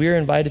that thing, we were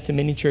invited to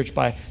mini church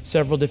by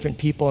several different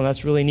people, and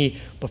that's really neat.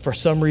 But for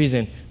some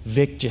reason,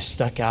 Vic just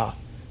stuck out.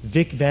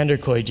 Vic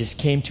Vanderkoy just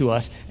came to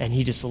us, and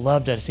he just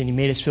loved us, and he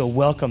made us feel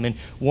welcome and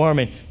warm.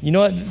 And you know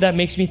what that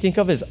makes me think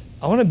of is,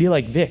 I want to be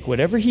like Vic.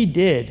 Whatever he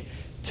did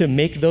to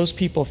make those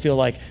people feel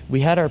like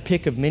we had our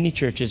pick of mini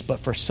churches, but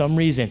for some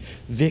reason,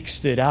 Vic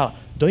stood out.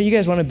 Don't you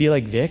guys want to be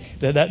like Vic?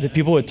 That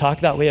people would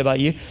talk that way about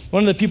you?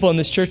 One of the people in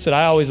this church that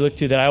I always look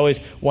to, that I always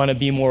want to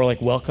be more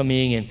like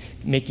welcoming and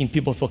making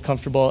people feel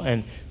comfortable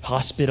and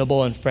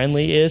hospitable and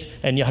friendly is,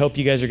 and I hope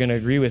you guys are going to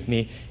agree with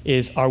me,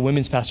 is our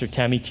women's pastor,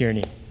 Tammy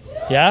Tierney.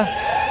 Yeah?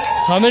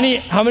 How many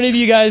of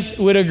you guys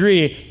would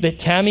agree that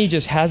Tammy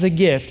just has a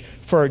gift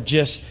for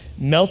just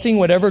melting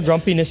whatever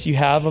grumpiness you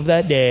have of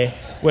that day,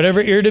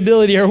 whatever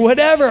irritability or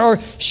whatever, or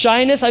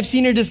shyness? I've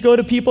seen her just go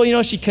to people,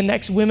 she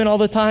connects women all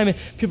the time, and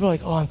people are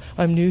like, oh,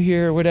 I'm new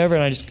here or whatever,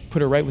 and I just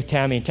put her right with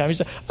Tammy, and Tammy's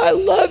like, I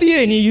love you,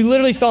 and you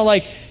literally felt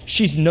like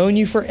she's known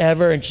you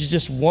forever, and she's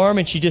just warm,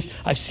 and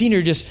I've seen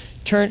her just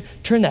turn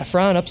that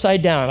frown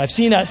upside down. I've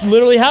seen that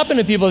literally happen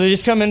to people. They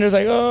just come in and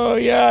they're like, oh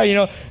yeah,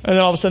 and then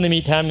all of a sudden they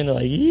meet Tammy and they're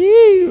like,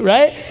 yee,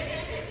 right?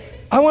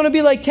 I want to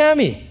be like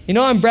Tammy.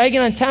 I'm bragging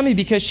on Tammy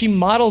because she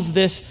models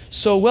this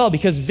so well,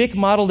 because Vic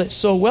modeled it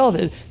so well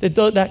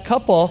that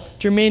couple,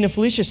 Jermaine and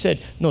Felicia, said,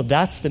 no,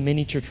 that's the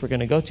mini church we're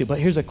going to go to. But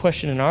here's a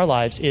question in our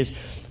lives is,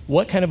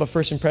 what kind of a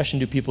first impression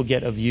do people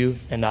get of you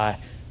and I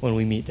when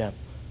we meet them?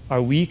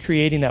 Are we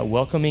creating that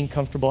welcoming,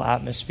 comfortable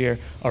atmosphere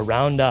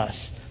around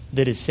us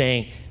that is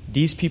saying,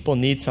 these people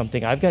need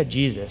something. I've got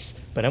Jesus,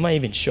 but am I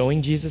even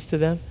showing Jesus to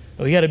them?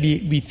 We got to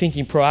be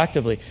thinking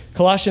proactively.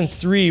 Colossians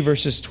 3,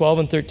 verses 12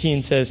 and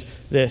 13 says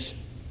this: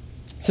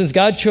 since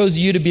God chose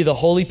you to be the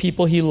holy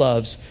people he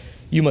loves,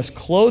 you must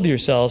clothe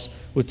yourselves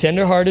with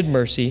tender-hearted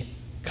mercy,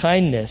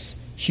 kindness,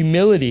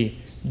 humility,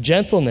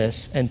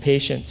 gentleness, and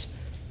patience.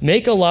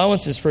 Make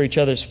allowances for each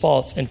other's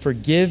faults and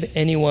forgive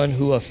anyone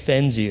who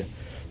offends you.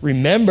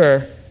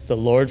 Remember, the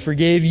Lord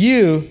forgave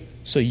you,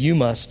 so you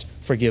must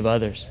forgive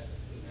others.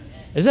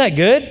 Isn't that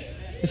good?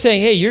 It's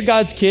saying, hey, you're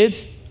God's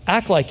kids,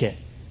 act like it.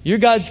 You're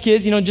God's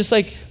kids, just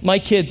like my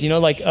kids,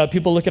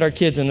 people look at our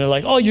kids and they're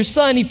like, oh, your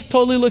son, he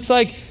totally looks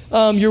like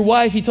your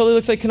wife. He totally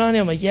looks like Kanani.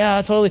 I'm like,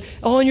 yeah, totally.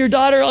 Oh, and your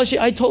daughter,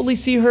 I totally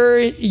see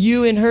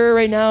you and her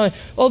right now. And,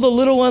 oh, the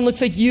little one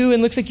looks like you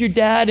and looks like your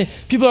dad. And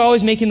people are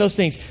always making those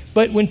things.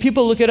 But when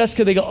people look at us,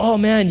 they go, oh,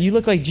 man, you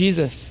look like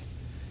Jesus.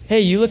 Hey,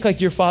 you look like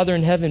your Father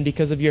in heaven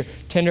because of your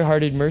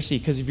tender-hearted mercy,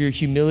 because of your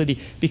humility,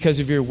 because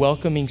of your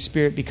welcoming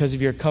spirit, because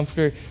of your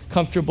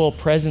comfortable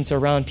presence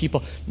around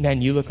people.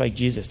 Man, you look like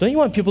Jesus. Don't you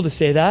want people to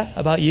say that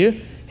about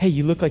you? Hey,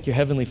 you look like your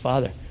Heavenly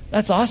Father.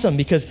 That's awesome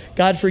because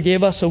God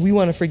forgave us, so we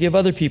want to forgive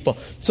other people.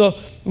 So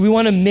we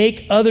want to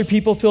make other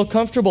people feel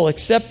comfortable,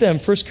 accept them.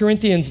 1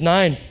 Corinthians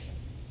 9,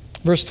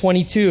 verse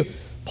 22,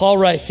 Paul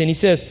writes, and he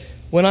says,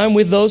 when I'm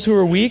with those who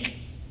are weak,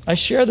 I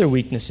share their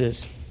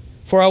weaknesses.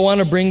 For I want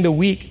to bring the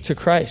weak to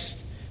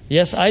Christ.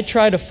 Yes, I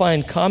try to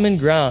find common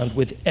ground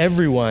with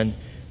everyone,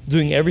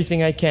 doing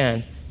everything I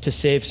can to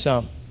save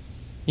some.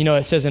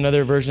 It says in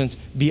other versions,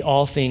 be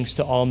all things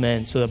to all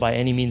men, so that by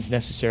any means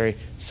necessary,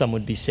 some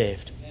would be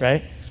saved,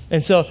 right?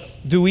 And so,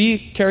 do we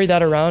carry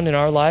that around in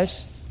our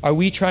lives? Are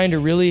we trying to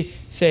really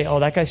say, oh,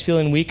 that guy's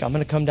feeling weak, I'm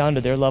going to come down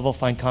to their level,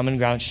 find common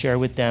ground, share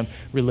with them,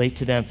 relate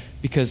to them,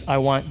 because I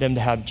want them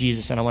to have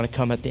Jesus and I want to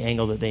come at the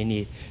angle that they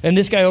need. And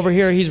this guy over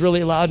here, he's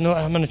really loud. No,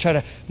 I'm going to try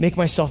to make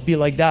myself be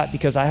like that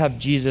because I have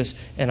Jesus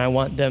and I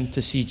want them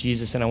to see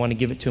Jesus and I want to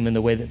give it to them in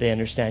the way that they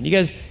understand. You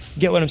guys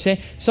get what I'm saying?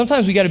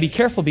 Sometimes we got to be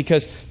careful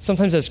because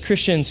sometimes as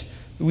Christians,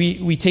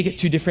 we take it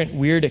to different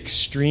weird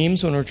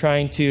extremes when we're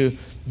trying to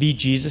be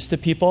Jesus to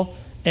people.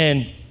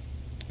 And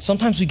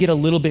sometimes we get a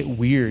little bit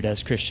weird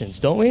as Christians,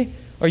 don't we?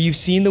 Or you've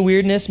seen the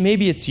weirdness.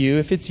 Maybe it's you.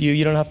 If it's you,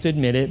 you don't have to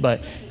admit it,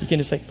 but you can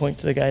just point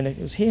to the guy and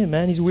goes, hey,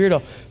 man, he's a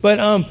weirdo.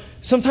 But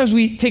sometimes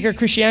we take our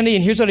Christianity,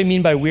 and here's what I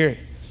mean by weird.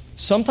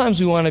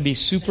 Sometimes we want to be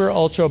super,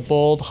 ultra,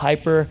 bold,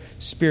 hyper,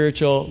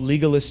 spiritual,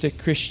 legalistic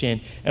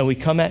Christian, and we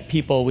come at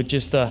people with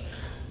just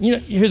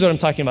here's what I'm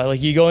talking about.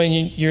 Like you go and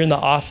you're in the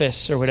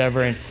office or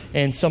whatever,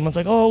 and someone's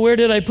like, oh, where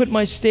did I put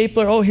my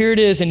stapler? Oh, here it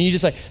is. And you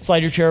just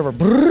slide your chair over.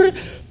 Brrr,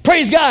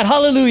 praise God,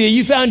 hallelujah,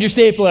 you found your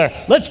stapler.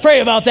 Let's pray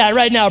about that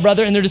right now,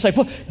 brother. And they're just like,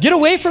 well, get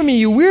away from me,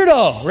 you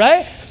weirdo,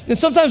 right? And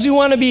sometimes we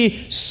want to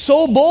be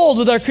so bold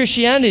with our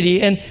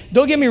Christianity. And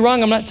don't get me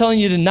wrong, I'm not telling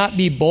you to not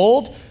be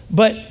bold,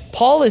 but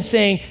Paul is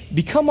saying,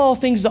 become all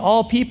things to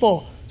all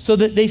people so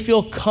that they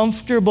feel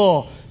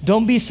comfortable.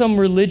 Don't be some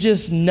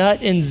religious nut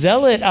and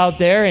zealot out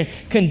there and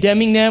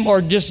condemning them or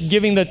just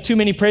giving the too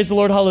many praise the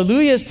Lord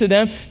hallelujahs to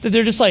them that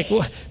they're just like,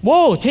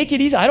 whoa, take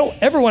it easy. I don't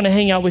ever want to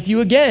hang out with you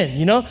again,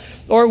 you know?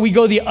 Or we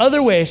go the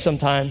other way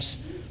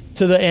sometimes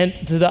to the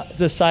end, to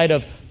the side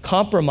of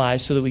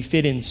compromise so that we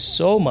fit in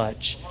so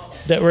much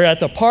that we're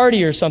at the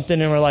party or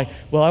something and we're like,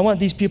 well, I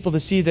want these people to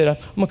see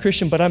that I'm a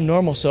Christian, but I'm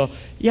normal. So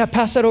yeah,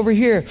 pass that over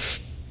here.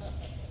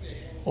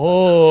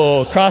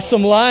 Oh, cross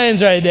some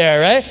lines right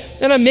there, right?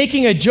 And I'm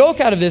making a joke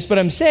out of this, but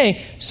I'm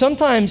saying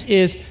sometimes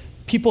is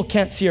people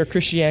can't see our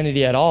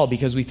Christianity at all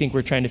because we think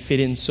we're trying to fit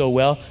in so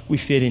well, we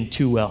fit in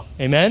too well.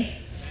 Amen?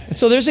 And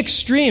so there's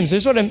extremes.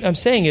 There's what I'm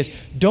saying is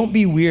don't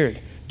be weird.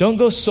 Don't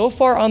go so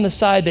far on the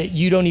side that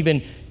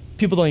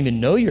people don't even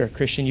know you're a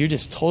Christian. You're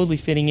just totally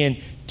fitting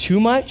in too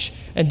much.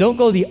 And don't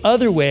go the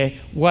other way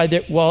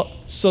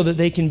so that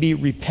they can be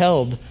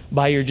repelled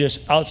by your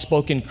just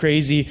outspoken,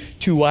 crazy,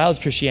 too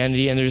wild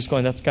Christianity, and they're just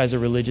going, that guy's a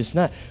religious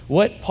nut.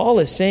 What Paul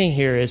is saying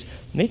here is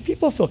make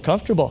people feel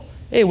comfortable.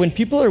 Hey, when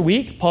people are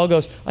weak, Paul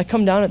goes, I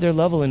come down at their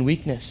level in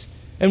weakness.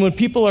 And when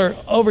people are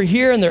over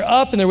here and they're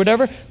up and they're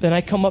whatever, then I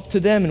come up to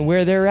them and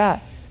where they're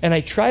at. And I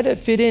try to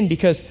fit in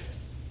because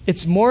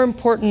it's more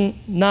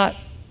important not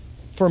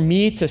for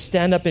me to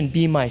stand up and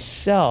be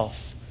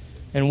myself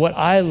and what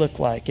I look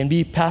like and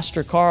be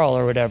Pastor Carl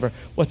or whatever.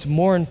 What's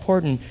more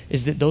important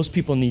is that those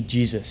people need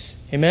Jesus.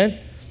 Amen?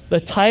 The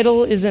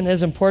title isn't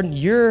as important.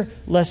 You're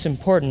less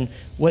important.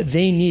 What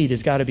they need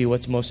has got to be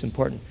what's most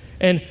important.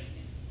 And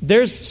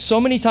there's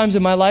so many times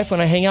in my life when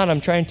I hang out,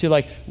 I'm trying to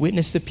like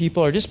witness to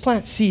people or just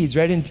plant seeds,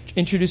 right? And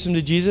introduce them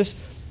to Jesus.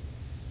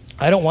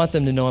 I don't want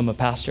them to know I'm a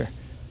pastor.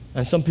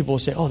 And some people will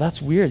say, oh,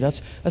 that's weird.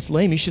 That's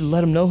lame. You should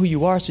let them know who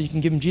you are so you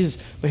can give them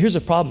Jesus. But here's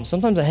the problem.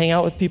 Sometimes I hang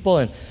out with people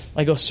and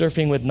I go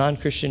surfing with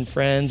non-Christian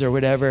friends or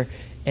whatever,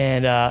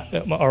 and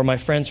or my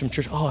friends from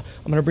church. Oh,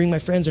 I'm going to bring my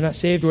friends. They're not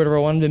saved or whatever.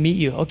 I want them to meet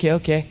you.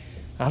 Okay.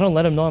 I don't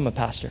let them know I'm a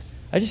pastor.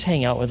 I just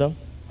hang out with them.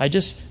 I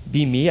just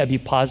be me. I be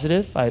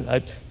positive.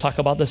 I talk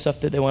about the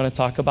stuff that they want to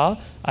talk about.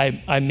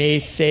 I may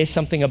say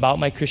something about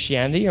my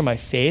Christianity or my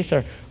faith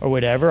or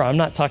whatever. I'm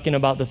not talking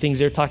about the things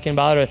they're talking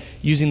about or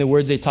using the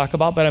words they talk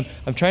about, but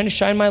I'm trying to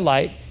shine my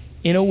light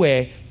in a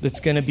way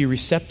that's going to be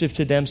receptive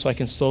to them so I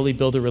can slowly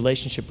build a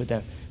relationship with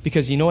them.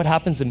 Because you know what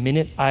happens the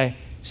minute I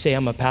say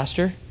I'm a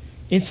pastor?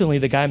 Instantly,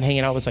 the guy I'm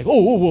hanging out with is like,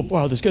 oh,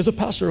 wow, this guy's a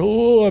pastor.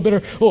 Oh, I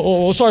better,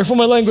 sorry for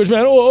my language,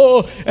 man.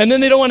 Oh. And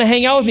then they don't want to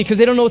hang out with me because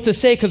they don't know what to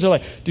say because they're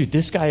like, dude,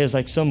 this guy is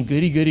like some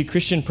goody-goody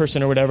Christian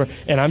person or whatever,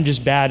 and I'm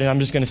just bad, and I'm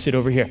just going to sit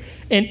over here.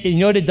 And you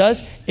know what it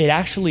does? It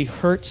actually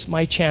hurts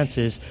my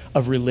chances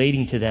of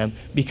relating to them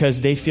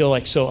because they feel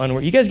like so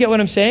unworthy. You guys get what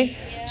I'm saying?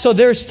 Yeah. So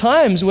there's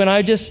times when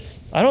I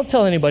don't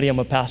tell anybody I'm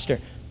a pastor,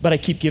 but I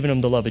keep giving them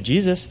the love of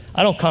Jesus.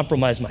 I don't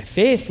compromise my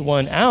faith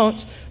 1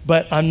 ounce,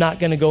 but I'm not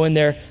going to go in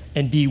there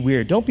and be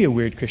weird. Don't be a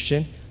weird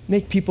Christian.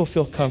 Make people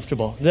feel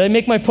comfortable. Did I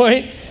make my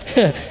point?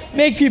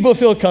 Make people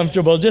feel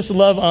comfortable. Just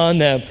love on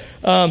them.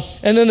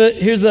 And then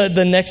here's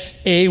the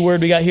next A word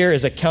we got here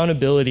is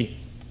accountability.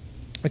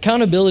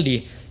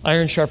 Accountability,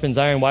 iron sharpens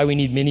iron, why we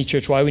need mini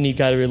church, why we need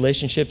godly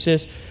relationships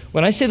is,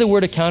 when I say the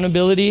word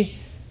accountability,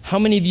 how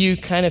many of you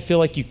kind of feel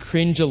like you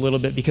cringe a little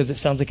bit because it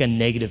sounds like a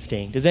negative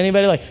thing? Does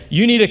anybody like,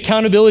 you need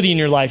accountability in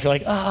your life? You're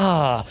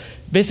like,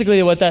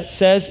 Basically what that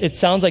says, it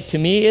sounds like to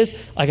me is,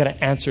 I got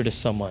to answer to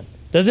someone.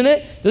 Doesn't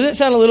it? Doesn't it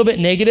sound a little bit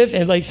negative?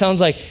 It like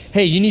sounds like,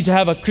 hey, you need to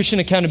have a Christian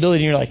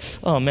accountability. And you're like,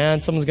 oh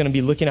man, someone's going to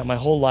be looking at my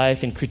whole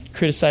life and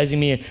criticizing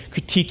me and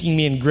critiquing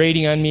me and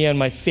grading on me and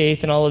my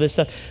faith and all of this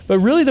stuff. But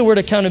really the word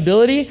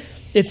accountability,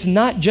 it's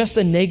not just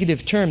a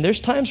negative term. There's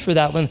times for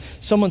that when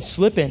someone's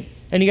slipping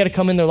and you got to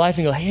come in their life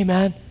and go, hey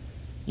man,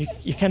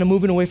 you're kind of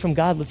moving away from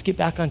God. Let's get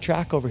back on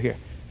track over here.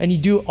 And you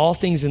do all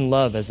things in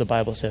love, as the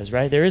Bible says,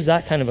 right? There is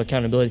that kind of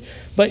accountability.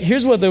 But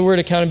here's what the word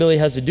accountability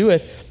has to do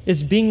with,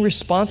 is being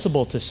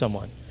responsible to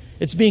someone.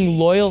 It's being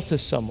loyal to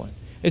someone.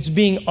 It's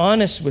being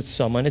honest with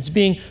someone. It's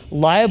being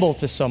liable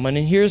to someone.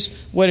 And here's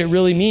what it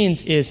really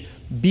means is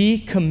be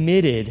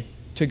committed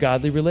to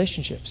godly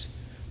relationships.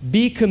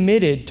 Be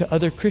committed to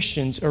other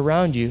Christians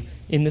around you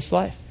in this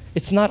life.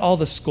 It's not all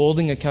the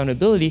scolding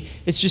accountability.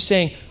 It's just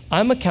saying,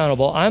 I'm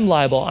accountable, I'm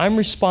liable, I'm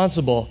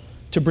responsible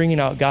to bringing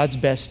out God's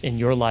best in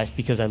your life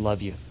because I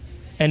love you.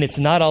 And it's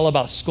not all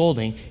about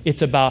scolding.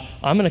 It's about,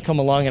 I'm going to come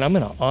along and I'm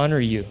going to honor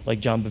you, like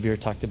John Bevere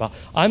talked about.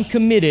 I'm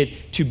committed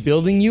to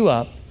building you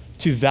up,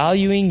 to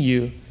valuing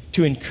you,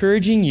 to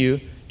encouraging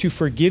you, to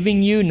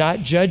forgiving you, not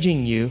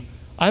judging you.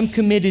 I'm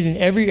committed in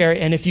every area.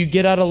 And if you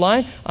get out of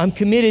line, I'm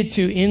committed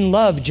to, in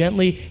love,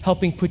 gently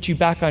helping put you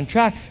back on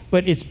track.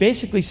 But it's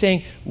basically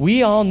saying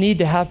we all need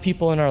to have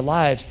people in our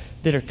lives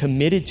that are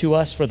committed to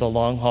us for the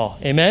long haul.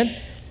 Amen?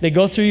 They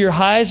go through your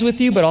highs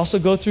with you, but also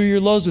go through your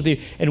lows with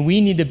you. And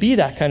we need to be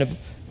that kind of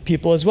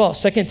people as well.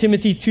 2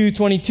 Timothy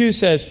 2:22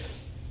 says,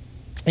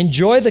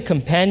 enjoy the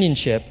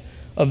companionship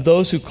of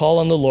those who call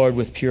on the Lord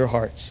with pure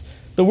hearts.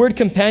 The word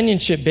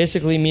companionship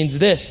basically means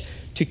this: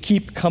 to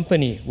keep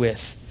company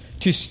with,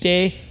 to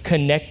stay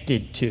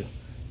connected to.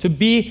 To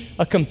be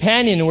a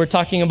companion, and we're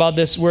talking about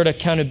this word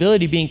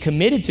accountability, being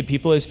committed to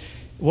people, is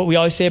what we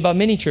always say about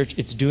mini church.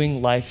 It's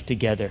doing life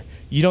together.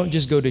 You don't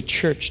just go to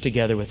church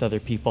together with other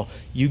people.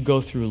 You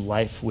go through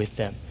life with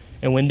them.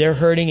 And when they're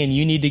hurting and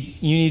you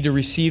need to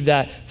receive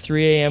that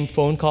 3 a.m.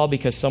 phone call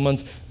because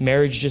someone's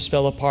marriage just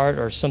fell apart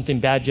or something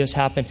bad just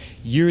happened,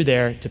 you're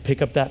there to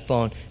pick up that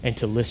phone and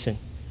to listen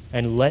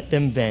and let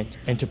them vent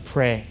and to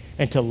pray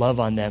and to love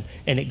on them.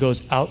 And it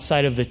goes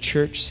outside of the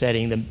church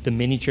setting, the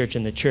mini church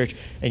and the church,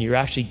 and you're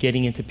actually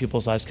getting into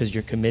people's lives because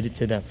you're committed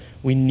to them.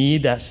 We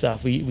need that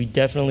stuff. We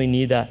definitely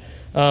need that.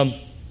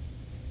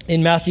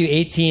 In Matthew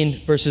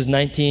 18, verses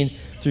 19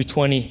 through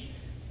 20,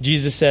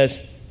 Jesus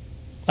says,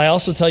 I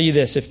also tell you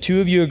this, if 2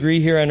 of you agree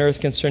here on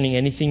earth concerning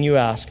anything you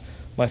ask,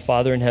 my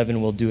Father in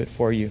heaven will do it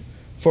for you.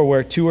 For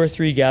where 2 or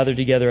 3 gather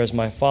together as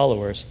my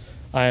followers,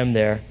 I am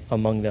there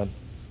among them.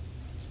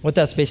 What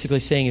that's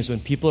basically saying is when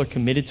people are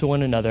committed to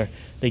one another,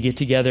 they get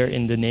together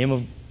in the name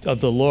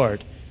of the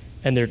Lord,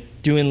 and they're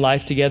doing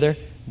life together,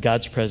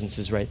 God's presence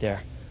is right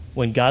there.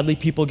 When godly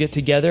people get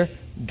together,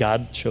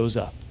 God shows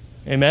up.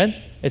 Amen?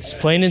 It's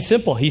plain and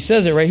simple. He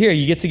says it right here.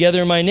 You get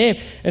together in my name.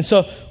 And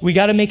so we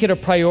got to make it a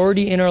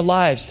priority in our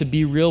lives to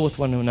be real with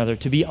one another,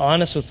 to be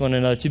honest with one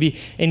another, to be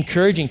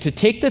encouraging, to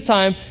take the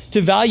time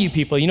to value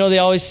people. You know, they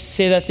always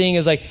say that thing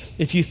is like,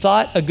 if you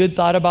thought a good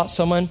thought about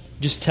someone,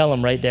 just tell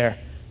them right there.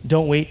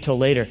 Don't wait till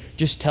later.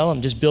 Just tell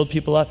them. Just build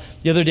people up.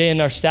 The other day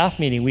in our staff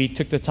meeting, we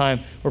took the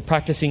time. We're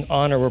practicing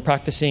honor. We're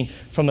practicing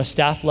from a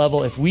staff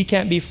level. If we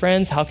can't be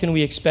friends, how can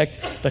we expect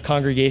the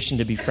congregation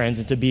to be friends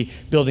and to be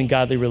building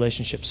godly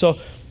relationships? So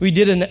we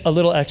did a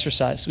little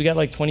exercise. We got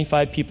like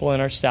 25 people in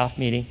our staff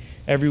meeting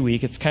every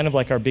week. It's kind of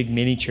like our big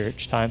mini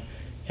church time.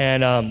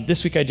 And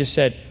this week I just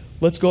said,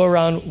 let's go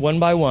around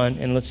one by one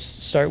and let's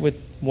start with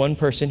one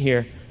person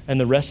here. And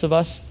the rest of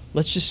us,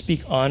 let's just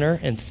speak honor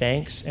and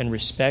thanks and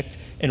respect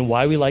and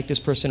why we like this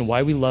person,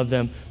 why we love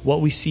them,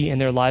 what we see in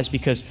their lives.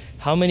 Because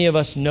how many of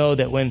us know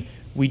that when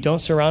we don't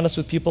surround us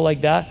with people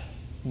like that,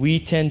 we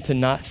tend to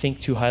not think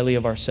too highly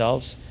of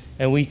ourselves.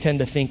 And we tend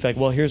to think like,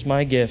 well, here's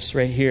my gifts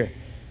right here.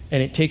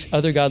 And it takes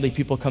other godly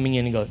people coming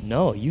in and go,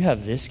 no, you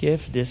have this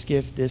gift, this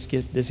gift, this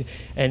gift, this gift.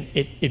 And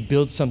it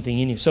builds something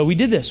in you. So we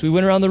did this. We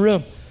went around the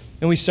room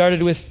and we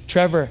started with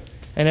Trevor.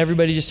 And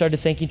everybody just started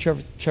thanking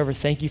Trevor. Trevor,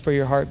 thank you for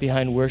your heart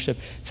behind worship.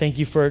 Thank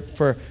you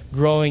for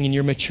growing in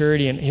your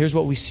maturity. And here's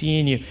what we see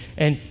in you.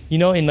 And, you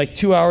know, in like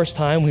 2 hours'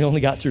 time, we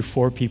only got through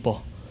 4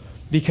 people.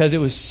 Because it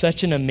was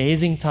such an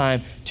amazing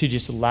time to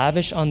just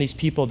lavish on these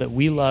people that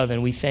we love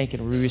and we thank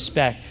and we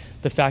respect.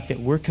 The fact that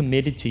we're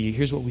committed to you.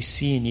 Here's what we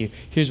see in you.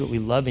 Here's what we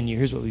love in you.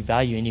 Here's what we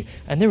value in you.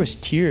 And there was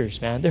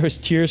tears, man. There was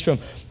tears from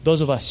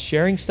those of us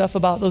sharing stuff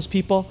about those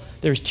people.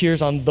 There was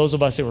tears on those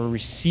of us that were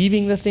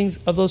receiving the things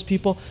of those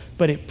people.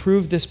 But it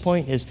proved this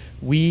point is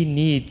we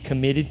need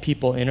committed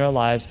people in our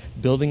lives,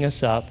 building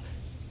us up,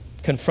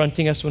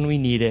 confronting us when we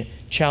need it,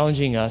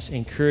 challenging us,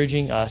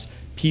 encouraging us.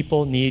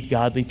 People need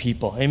godly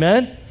people.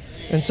 Amen?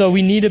 And so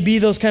we need to be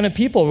those kind of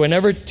people.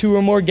 Whenever 2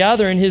 or more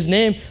gather in his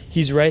name,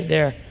 he's right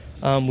there.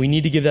 We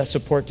need to give that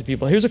support to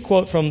people. Here's a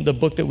quote from the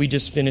book that we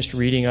just finished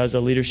reading as a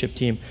leadership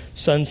team,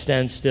 Sun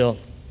Stand Still.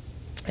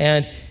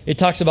 And it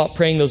talks about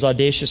praying those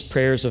audacious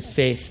prayers of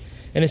faith.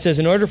 And it says,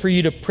 in order for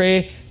you to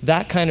pray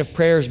that kind of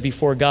prayers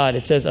before God,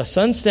 it says, a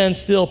sun stand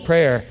still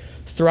prayer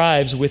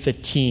thrives with a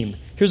team.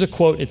 Here's a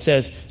quote. It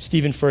says,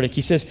 Stephen Furtick,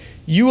 he says,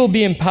 you will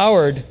be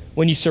empowered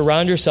when you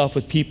surround yourself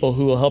with people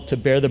who will help to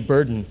bear the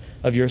burden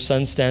of your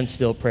sun stand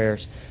still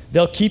prayers.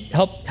 They'll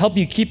help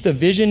you keep the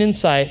vision in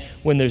sight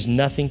when there's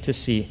nothing to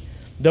see.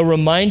 They'll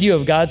remind you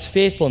of God's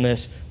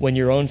faithfulness when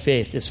your own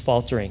faith is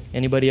faltering.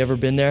 Anybody ever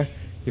been there?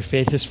 Your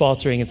faith is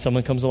faltering and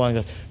someone comes along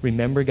and goes,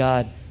 remember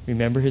God,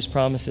 remember his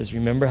promises,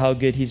 remember how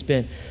good he's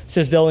been. It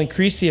says they'll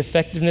increase the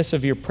effectiveness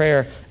of your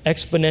prayer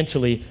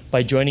exponentially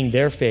by joining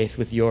their faith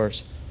with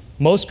yours.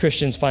 Most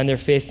Christians find their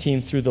faith team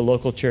through the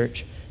local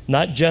church,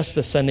 not just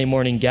the Sunday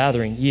morning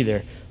gathering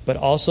either, but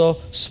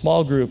also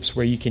small groups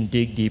where you can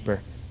dig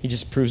deeper. He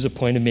just proves the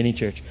point of mini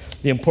church.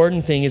 The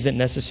important thing isn't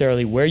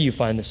necessarily where you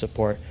find the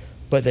support,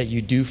 but that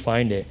you do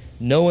find it.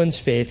 No one's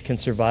faith can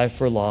survive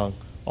for long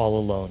all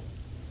alone.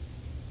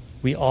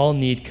 We all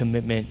need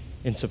commitment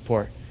and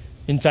support.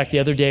 In fact, the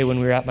other day when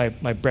we were at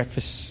my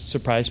breakfast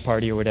surprise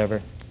party or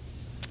whatever,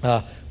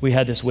 we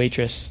had this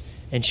waitress,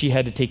 and she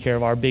had to take care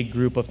of our big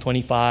group of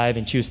 25,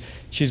 and she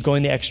was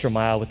going the extra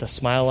mile with a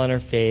smile on her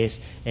face,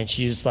 and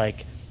she was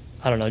like,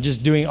 I don't know,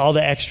 just doing all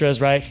the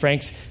extras, right?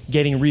 Frank's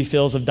getting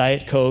refills of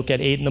Diet Coke at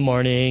 8 in the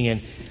morning,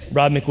 and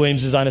Rob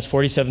McWilliams is on his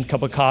 47th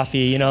cup of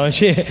coffee, and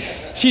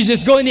she's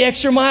just going the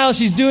extra mile.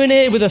 She's doing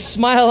it with a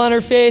smile on her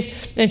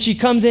face. And she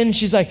comes in and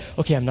she's like,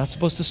 okay, I'm not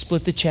supposed to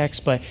split the checks,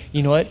 but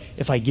you know what?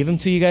 If I give them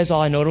to you guys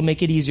all, I know it'll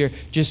make it easier.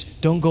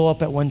 Just don't go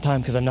up at one time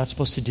because I'm not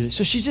supposed to do it.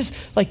 So she's just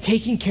like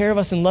taking care of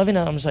us and loving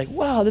us. I'm just like,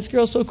 wow, this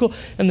girl's so cool.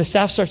 And the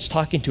staff starts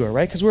talking to her,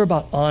 right? Because we're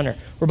about honor.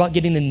 We're about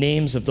getting the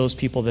names of those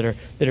people that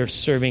are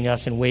serving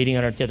us and waiting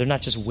on our table. They're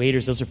not just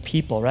waiters, those are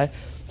people, right?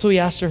 So we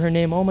asked her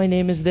name. Oh, my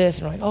name is this.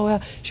 And we're like, oh,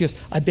 yeah. She goes,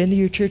 I've been to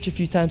your church a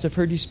few times. I've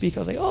heard you speak.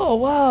 I was like, oh,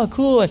 wow,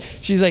 cool. And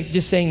she's like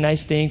just saying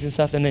nice things and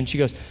stuff. And then she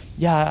goes,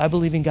 yeah, I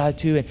believe in God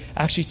too. And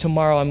actually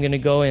tomorrow I'm going to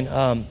go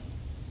and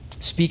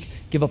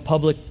give a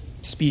public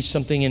speech,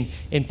 something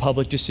in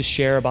public just to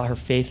share about her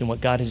faith and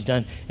what God has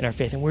done in our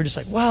faith. And we're just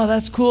like, wow,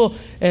 that's cool.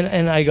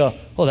 And I go,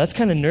 oh, that's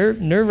kind of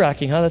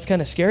nerve-wracking, huh? That's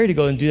kind of scary to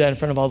go and do that in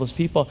front of all those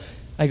people.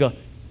 I go,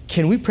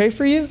 can we pray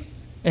for you?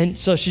 And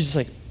so she's just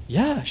like,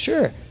 yeah,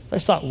 sure. I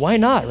just thought, why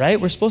not,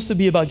 right? We're supposed to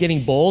be about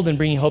getting bold and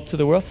bringing hope to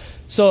the world.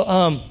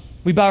 So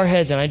we bow our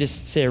heads and I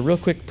just say a real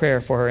quick prayer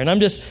for her. And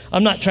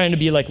I'm not trying to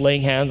be like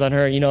laying hands on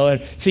her,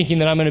 and thinking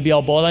that I'm going to be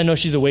all bold. I know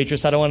she's a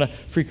waitress. I don't want to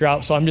freak her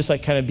out. So I'm just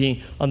like kind of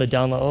being on the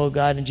down low. Oh,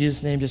 God, in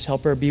Jesus' name, just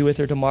help her, be with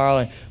her tomorrow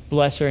and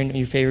bless her and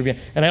your favor.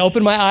 And I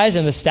opened my eyes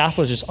and the staff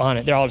was just on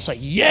it. They're all just like,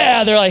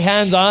 yeah, they're like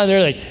hands on.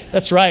 They're like,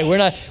 that's right.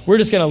 We're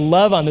just going to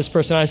love on this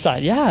person. I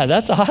thought, yeah,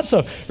 that's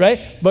awesome, right?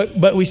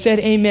 But we said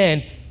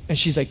amen. And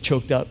she's like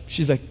choked up.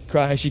 She's like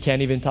crying. She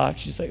can't even talk.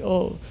 She's like,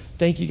 oh,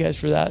 thank you guys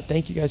for that.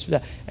 Thank you guys for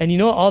that. And you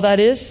know what all that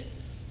is?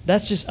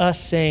 That's just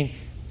us saying,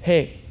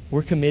 hey,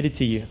 we're committed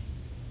to you.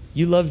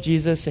 You love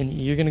Jesus and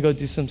you're going to go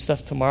do some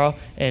stuff tomorrow.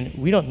 And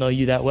we don't know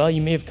you that well.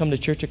 You may have come to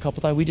church a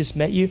couple times. We just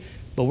met you,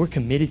 but we're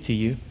committed to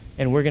you.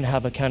 And we're going to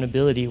have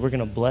accountability. We're going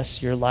to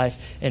bless your life.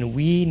 And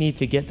we need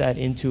to get that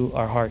into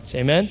our hearts.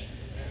 Amen?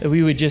 That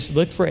we would just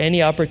look for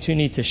any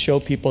opportunity to show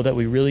people that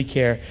we really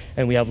care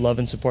and we have love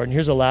and support. And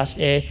here's the last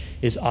A,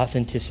 is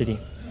authenticity.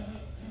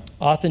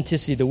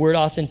 Authenticity. The word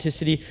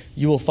authenticity,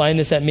 you will find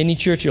this at Mini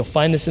Church. You'll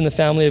find this in the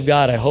family of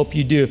God. I hope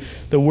you do.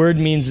 The word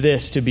means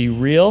this: to be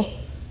real,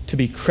 to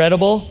be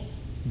credible,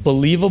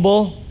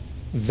 believable,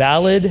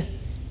 valid,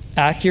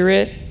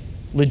 accurate,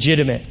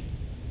 legitimate.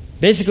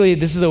 Basically,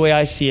 this is the way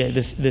I see it,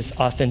 this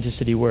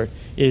authenticity word,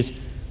 is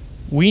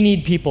we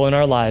need people in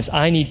our lives.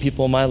 I need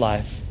people in my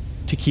life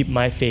to keep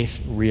my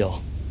faith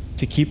real,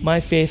 to keep my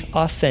faith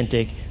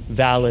authentic,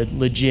 valid,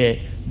 legit,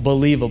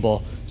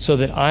 believable, so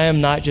that I am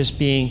not just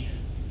being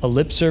a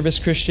lip service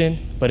Christian,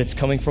 but it's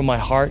coming from my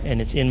heart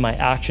and it's in my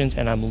actions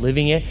and I'm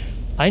living it.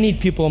 I need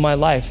people in my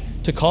life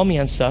to call me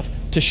on stuff,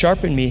 to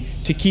sharpen me,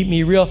 to keep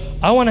me real.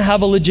 I want to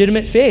have a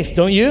legitimate faith,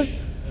 don't you?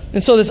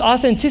 And so this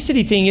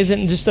authenticity thing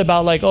isn't just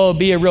about like, oh,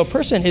 be a real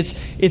person.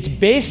 It's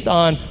based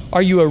on,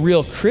 are you a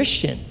real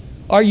Christian?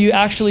 Are you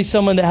actually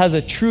someone that has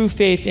a true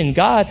faith in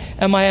God?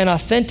 Am I an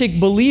authentic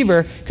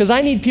believer? Because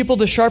I need people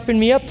to sharpen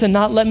me up, to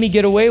not let me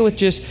get away with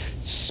just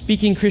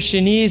speaking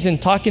Christianese and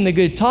talking the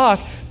good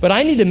talk. But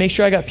I need to make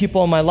sure I got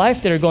people in my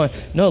life that are going,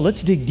 no,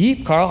 let's dig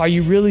deep, Carl. Are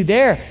you really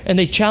there? And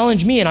they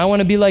challenge me and I want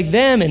to be like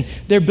them and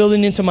they're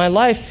building into my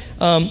life.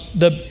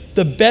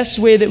 The best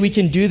way that we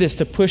can do this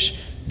to push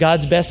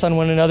God's best on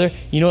one another,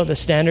 you know what the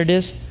standard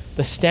is?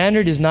 The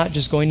standard is not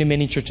just going to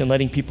Mini Church and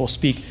letting people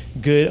speak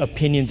good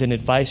opinions and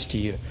advice to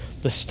you.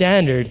 The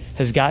standard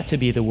has got to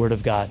be the Word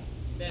of God.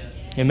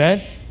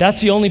 Amen?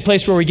 That's the only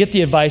place where we get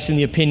the advice and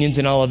the opinions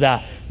and all of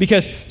that.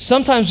 Because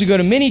sometimes we go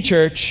to Mini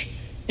Church,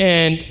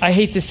 and I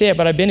hate to say it,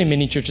 but I've been in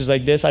mini churches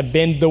like this. I've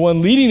been the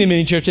one leading the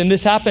mini church, and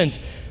this happens.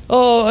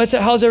 Oh,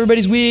 how's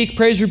everybody's week?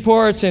 Praise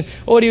reports, and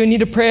what do you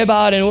need to pray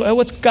about? And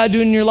what's God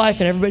doing in your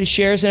life? And everybody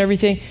shares and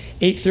everything.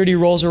 8:30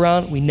 rolls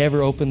around. We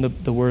never open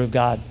the Word of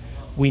God.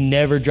 We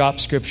never drop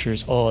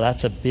scriptures. Oh,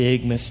 that's a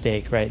big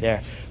mistake right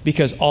there.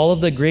 Because all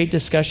of the great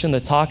discussion, the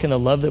talk, and the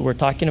love that we're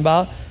talking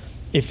about,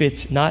 if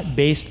it's not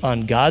based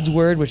on God's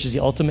word, which is the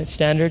ultimate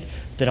standard,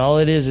 then all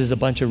it is a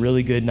bunch of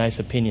really good, nice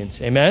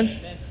opinions. Amen?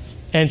 Amen.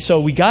 And so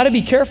we got to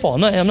be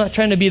careful. I'm not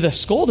trying to be the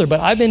scolder, but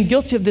I've been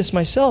guilty of this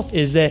myself,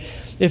 is that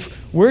if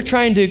we're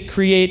trying to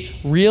create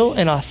real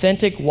and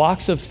authentic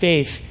walks of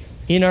faith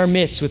in our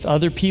midst with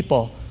other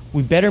people,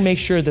 we better make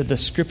sure that the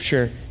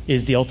scripture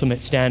is the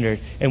ultimate standard.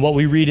 And what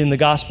we read in the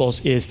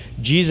Gospels is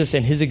Jesus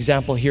and his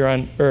example here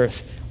on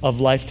earth of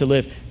life to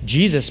live.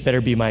 Jesus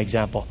better be my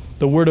example.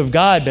 The Word of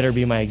God better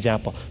be my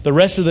example. The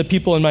rest of the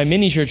people in my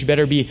mini church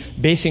better be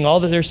basing all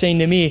that they're saying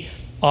to me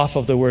off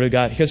of the Word of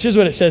God. Because here's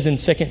what it says in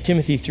 2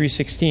 Timothy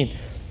 3:16.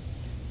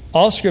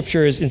 All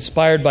Scripture is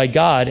inspired by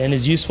God and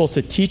is useful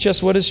to teach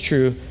us what is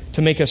true,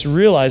 to make us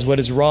realize what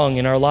is wrong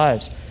in our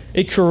lives.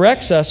 It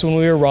corrects us when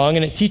we are wrong,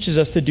 and it teaches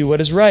us to do what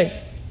is right.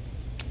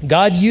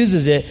 God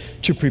uses it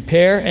to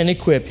prepare and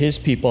equip his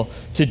people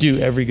to do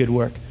every good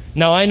work.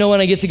 Now, I know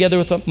when I get together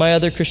with my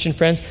other Christian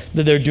friends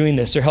that they're doing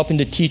this. They're helping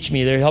to teach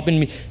me. They're helping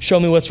me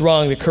show me what's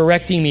wrong. They're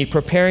correcting me,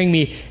 preparing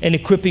me, and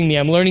equipping me.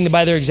 I'm learning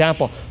by their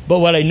example. But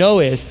what I know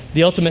is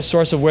the ultimate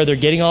source of where they're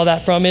getting all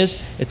that from is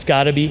it's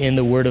got to be in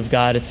the Word of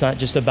God. It's not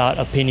just about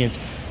opinions.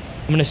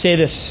 I'm going to say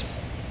this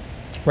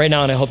right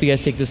now, and I hope you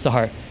guys take this to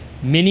heart.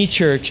 Mini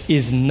church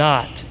is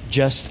not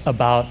just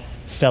about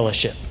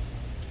fellowship.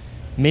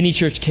 Mini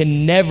church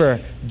can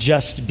never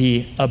just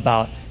be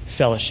about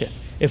fellowship.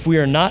 If we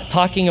are not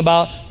talking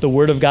about the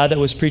word of God that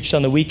was preached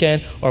on the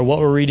weekend or what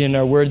we're reading in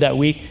our word that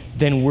week,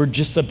 then we're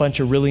just a bunch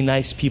of really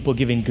nice people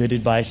giving good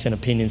advice and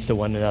opinions to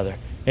one another.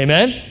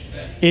 Amen?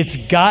 It's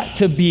got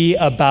to be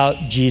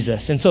about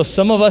Jesus. And so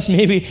some of us,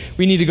 maybe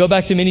we need to go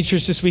back to mini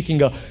church this week and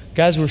go,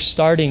 guys, we're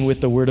starting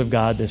with the word of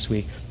God this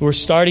week. We're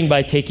starting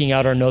by taking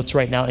out our notes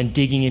right now and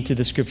digging into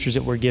the scriptures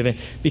that we're given,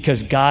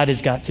 because God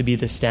has got to be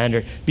the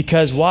standard.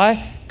 Because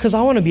why? Because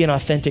I want to be an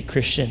authentic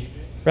Christian,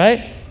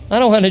 right? I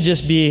don't want to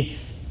just be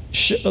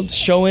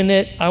showing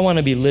it. I want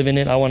to be living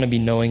it. I want to be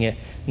knowing it.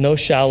 No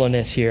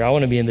shallowness here. I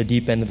want to be in the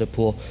deep end of the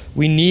pool.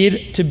 We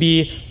need to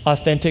be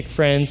authentic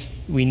friends.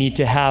 We need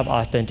to have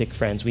authentic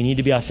friends. We need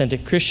to be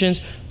authentic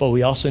Christians, but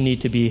we also need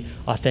to be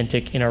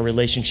authentic in our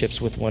relationships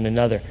with one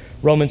another.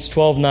 Romans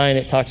 12:9,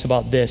 it talks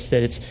about this,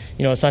 that it's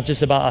not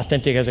just about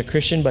authentic as a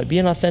Christian, but be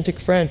an authentic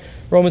friend.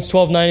 Romans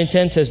 12:9 and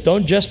 10 says,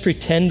 don't just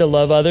pretend to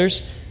love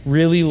others,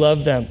 really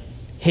love them.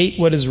 Hate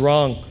what is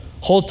wrong.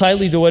 Hold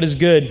tightly to what is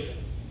good.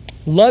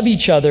 Love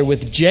each other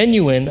with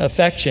genuine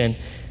affection,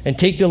 and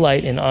take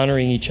delight in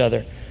honoring each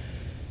other.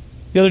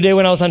 The other day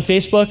when I was on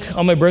Facebook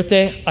on my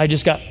birthday, I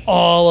just got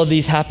all of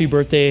these happy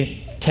birthday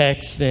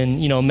texts and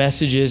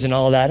messages and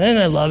all of that. And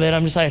I love it.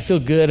 I'm just like, I feel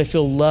good. I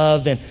feel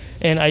loved.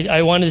 And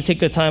I wanted to take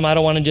the time. I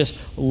don't want to just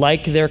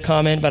like their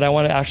comment, but I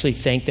want to actually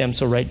thank them.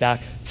 So write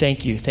back,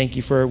 thank you. Thank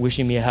you for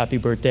wishing me a happy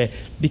birthday.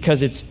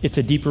 Because it's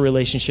a deeper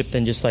relationship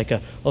than just like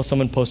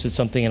someone posted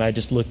something and I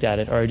just looked at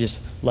it or I just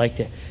liked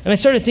it. And I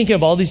started thinking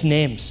of all these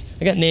names.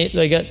 I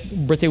got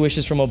birthday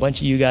wishes from a bunch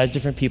of you guys,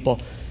 different people.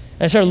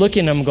 And I started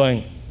looking and I'm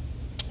going,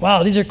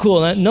 wow, these are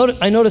cool. And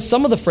I noticed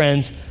some of the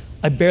friends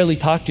I barely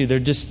talk to.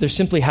 They're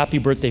simply happy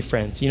birthday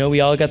friends.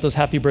 We all got those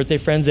happy birthday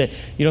friends that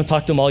you don't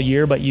talk to them all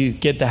year, but you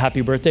get the happy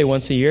birthday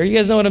once a year. You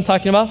guys know what I'm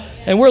talking about?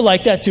 And we're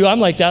like that too.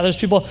 I'm like that. There's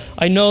people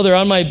I know, they're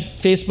on my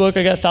Facebook.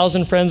 I got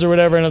 1,000 friends or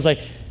whatever. And I was like,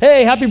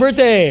 hey, happy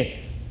birthday.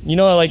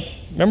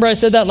 Remember I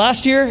said that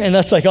last year? And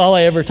that's like all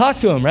I ever talk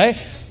to them, right?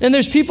 And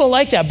there's people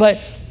like that. But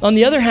on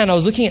the other hand, I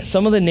was looking at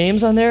some of the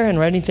names on there and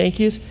writing thank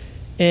yous.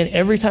 And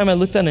every time I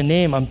looked on a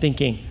name, I'm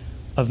thinking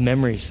of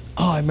memories.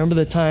 Oh, I remember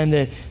the time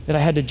that I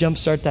had to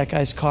jumpstart that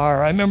guy's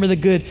car. Or I remember the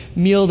good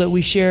meal that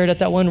we shared at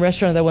that one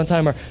restaurant that one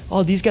time. Or,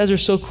 oh, these guys are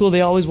so cool.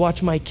 They always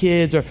watch my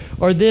kids.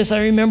 Or this,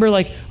 I remember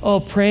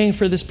praying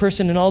for this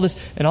person and all this.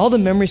 And all the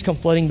memories come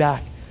flooding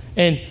back.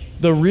 And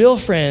the real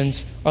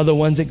friends are the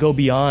ones that go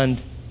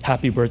beyond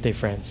happy birthday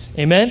friends.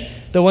 Amen?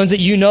 The ones that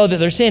that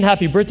they're saying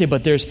happy birthday,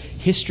 but there's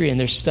history and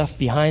there's stuff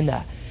behind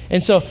that.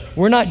 And so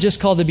we're not just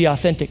called to be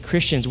authentic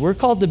Christians. We're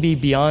called to be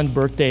beyond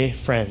birthday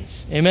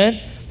friends. Amen?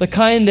 The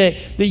kind that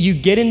you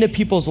get into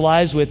people's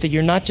lives with, that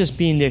you're not just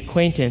being the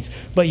acquaintance,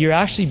 but you're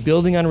actually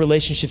building on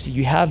relationships, that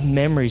you have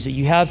memories, that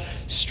you have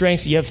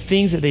strengths, that you have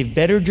things that they've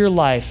bettered your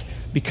life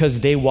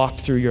because they walked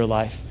through your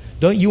life.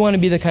 Don't you want to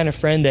be the kind of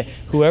friend that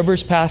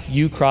whoever's path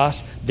you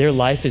cross, their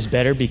life is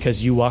better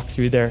because you walked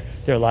through their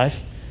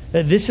life?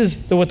 That this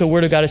is what the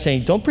Word of God is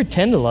saying. Don't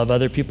pretend to love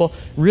other people.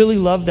 Really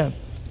love them.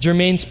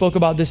 Jermaine spoke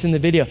about this in the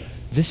video.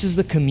 This is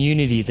the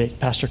community that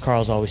Pastor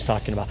Carl's always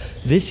talking about.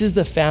 This is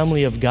the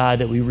family of God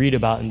that we read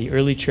about in the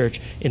early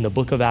church in the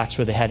book of Acts,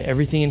 where they had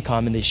everything in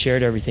common. They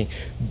shared everything.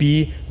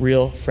 Be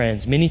real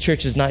friends. Many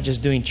church is not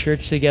just doing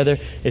church together.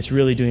 It's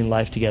really doing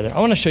life together. I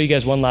want to show you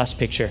guys one last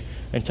picture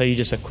and tell you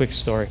just a quick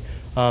story.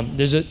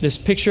 There's this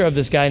picture of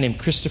this guy named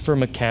Christopher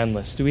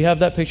McCandless. Do we have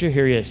that picture?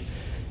 Here he is.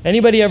 Do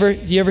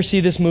you ever see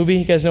this movie?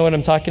 You guys know what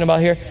I'm talking about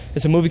here?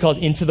 It's a movie called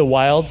Into the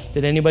Wild.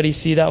 Did anybody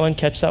see that one?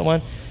 Catch that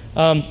one?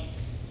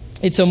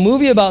 It's a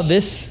movie about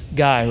this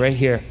guy right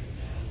here.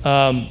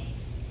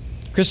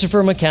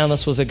 Christopher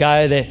McCandless was a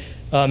guy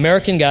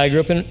American guy,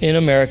 grew up in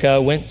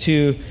America, went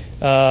to,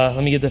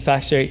 let me get the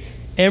facts straight,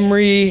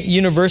 Emory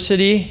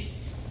University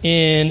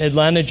in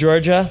Atlanta,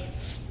 Georgia.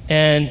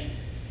 And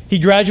he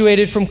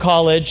graduated from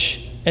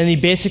college, and he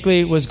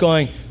basically was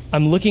going,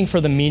 I'm looking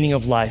for the meaning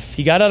of life.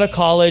 He got out of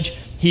college.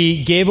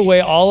 He gave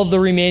away all of the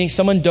remaining.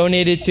 Someone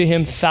donated to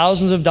him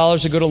thousands of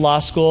dollars to go to law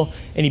school,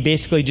 and he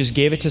basically just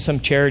gave it to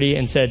some charity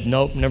and said,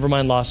 nope, never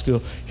mind law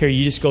school. Here,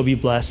 you just go be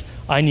blessed.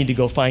 I need to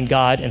go find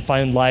God and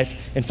find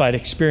life and find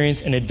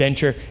experience and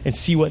adventure and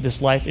see what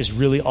this life is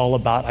really all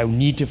about. I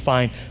need to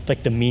find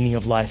the meaning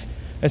of life.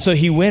 And so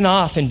he went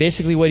off, and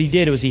basically what he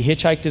did was he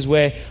hitchhiked his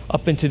way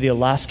up into the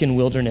Alaskan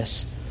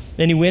wilderness.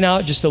 Then he went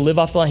out just to live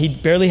off the land. He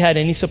barely had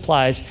any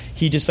supplies.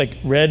 He just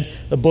read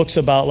the books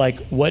about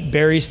what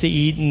berries to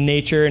eat in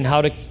nature and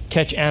how to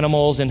catch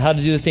animals and how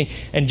to do the thing.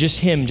 And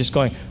just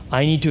going,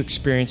 I need to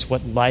experience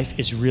what life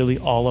is really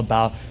all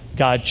about.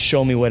 God,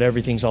 show me what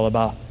everything's all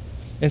about.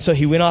 And so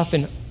he went off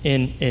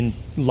and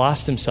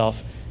lost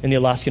himself in the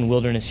Alaskan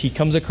wilderness. He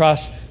comes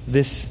across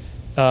this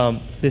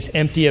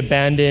empty,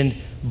 abandoned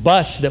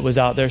bus that was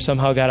out there,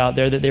 somehow got out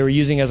there, that they were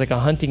using as a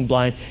hunting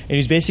blind, and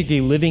he's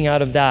basically living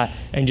out of that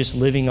and just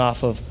living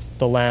off of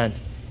the land.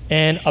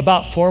 And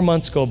about 4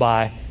 months go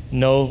by,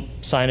 no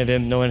sign of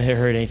him, no one had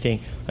heard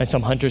anything, and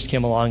some hunters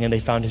came along and they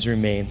found his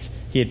remains,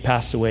 he had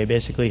passed away,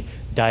 basically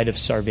died of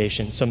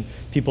starvation. Some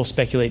people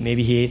speculate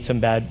maybe he ate some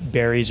bad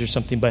berries or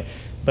something, but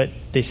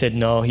they said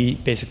no, he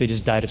basically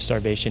just died of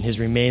starvation. His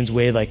remains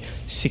weighed like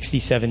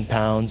 67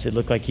 pounds. It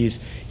looked like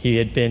he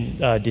had been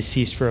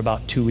deceased for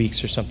about 2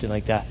 weeks or something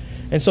like that.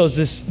 And so it's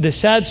this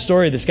sad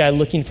story, this guy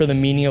looking for the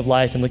meaning of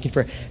life and looking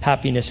for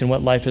happiness and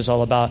what life is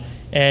all about.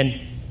 And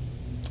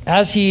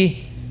as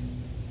he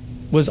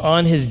was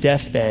on his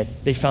deathbed,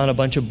 they found a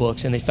bunch of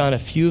books, and they found a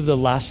few of the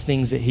last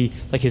things that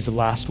like his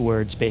last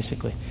words,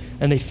 basically.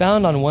 And they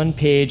found on one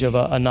page of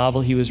a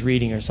novel he was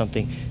reading or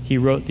something, he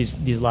wrote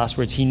these last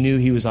words. He knew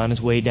he was on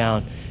his way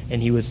down,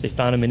 and they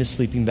found him in his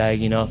sleeping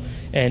bag,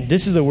 And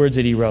this is the words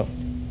that he wrote.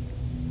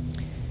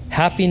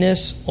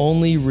 Happiness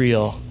only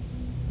real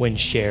when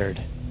shared.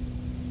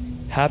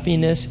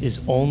 Happiness is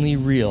only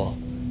real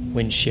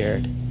when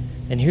shared.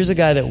 And here's a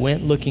guy that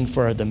went looking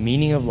for the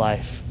meaning of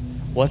life.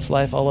 What's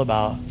life all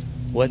about?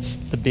 What's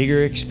the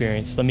bigger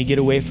experience? Let me get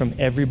away from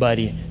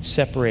everybody,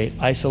 separate,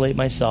 isolate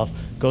myself,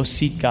 go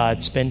seek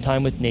God, spend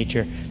time with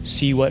nature,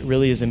 see what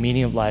really is the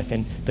meaning of life.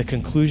 And the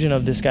conclusion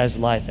of this guy's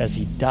life as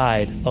he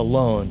died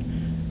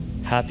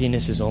alone,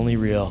 happiness is only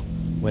real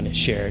when it's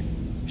shared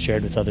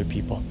with other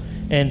people.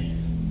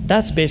 And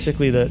that's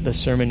basically the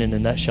sermon in a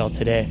nutshell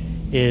today,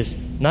 is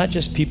not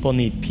just people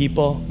need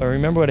people, but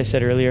remember what I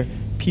said earlier,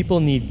 people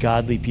need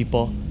godly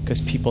people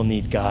because people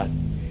need God.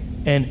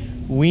 And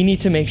we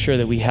need to make sure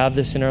that we have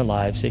this in our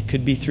lives. It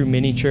could be through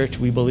mini church.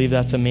 We believe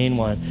that's a main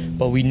one.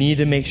 But we need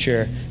to make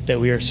sure that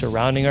we are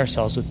surrounding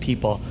ourselves with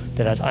people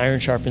that as iron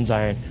sharpens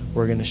iron,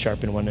 we're going to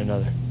sharpen one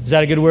another. Is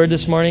that a good word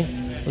this morning?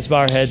 Let's bow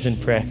our heads and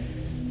pray.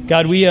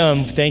 God, we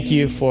thank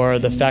you for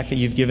the fact that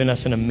you've given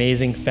us an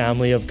amazing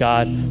family of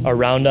God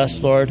around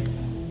us, Lord,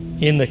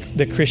 in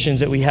the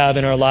Christians that we have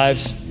in our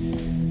lives.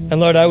 And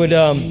Lord, I would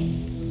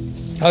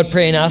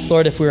pray and ask,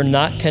 Lord, if we're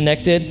not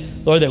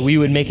connected, Lord, that we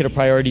would make it a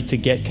priority to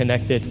get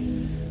connected.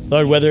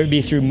 Lord, whether it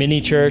be through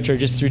mini church or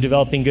just through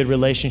developing good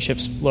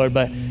relationships, Lord,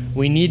 but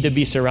we need to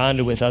be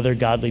surrounded with other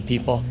godly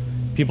people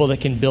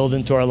that can build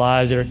into our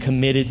lives, that are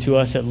committed to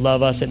us, that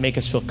love us, that make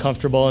us feel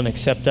comfortable and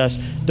accept us,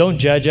 don't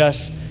judge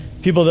us,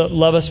 people that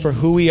love us for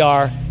who we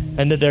are,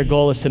 and that their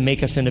goal is to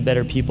make us into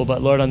better people.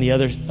 But Lord, on the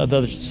other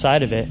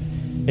side of it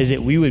is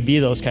that we would be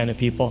those kind of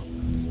people.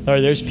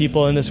 Lord, there's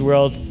people in this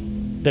world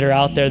that are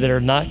out there that are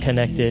not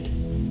connected.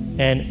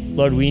 And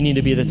Lord, we need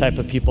to be the type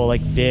of people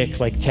like Vic,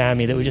 like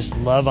Tammy, that we just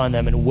love on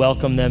them and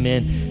welcome them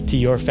in to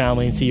your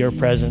family and to your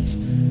presence.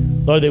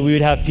 Lord, that we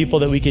would have people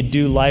that we could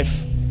do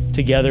life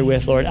together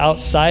with, Lord,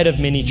 outside of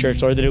mini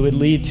church, Lord, that it would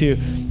lead to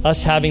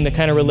us having the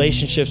kind of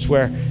relationships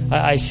where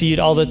I see it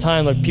all the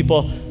time, Lord,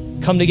 people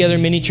come together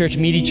in mini church,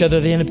 meet each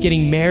other, they end up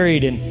getting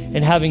married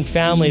and having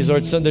families.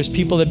 Lord, so there's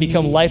people that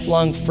become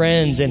lifelong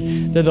friends,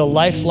 and they're the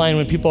lifeline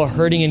when people are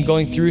hurting and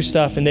going through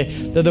stuff, and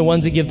they're the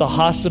ones that give the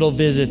hospital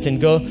visits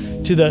and go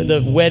to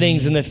the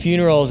weddings and the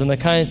funerals, and the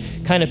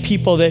kind of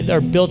people that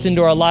are built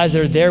into our lives,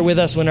 that are there with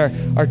us when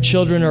our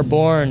children are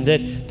born,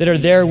 that are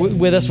there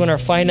with us when our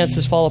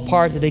finances fall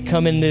apart, that they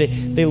come in,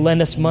 they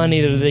lend us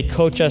money, that they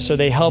coach us or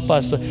they help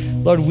us.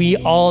 Lord, we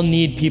all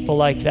need people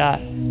like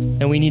that.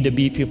 And we need to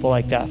be people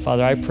like that.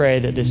 Father, I pray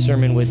that this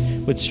sermon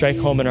would strike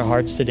home in our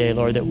hearts today,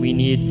 Lord, that we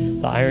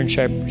need the iron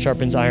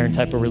sharpens iron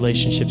type of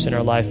relationships in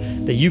our life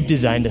that you've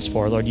designed us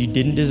for. Lord, you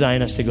didn't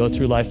design us to go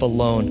through life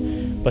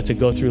alone, but to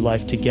go through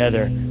life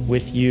together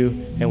with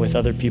you and with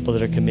other people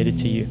that are committed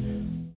to you.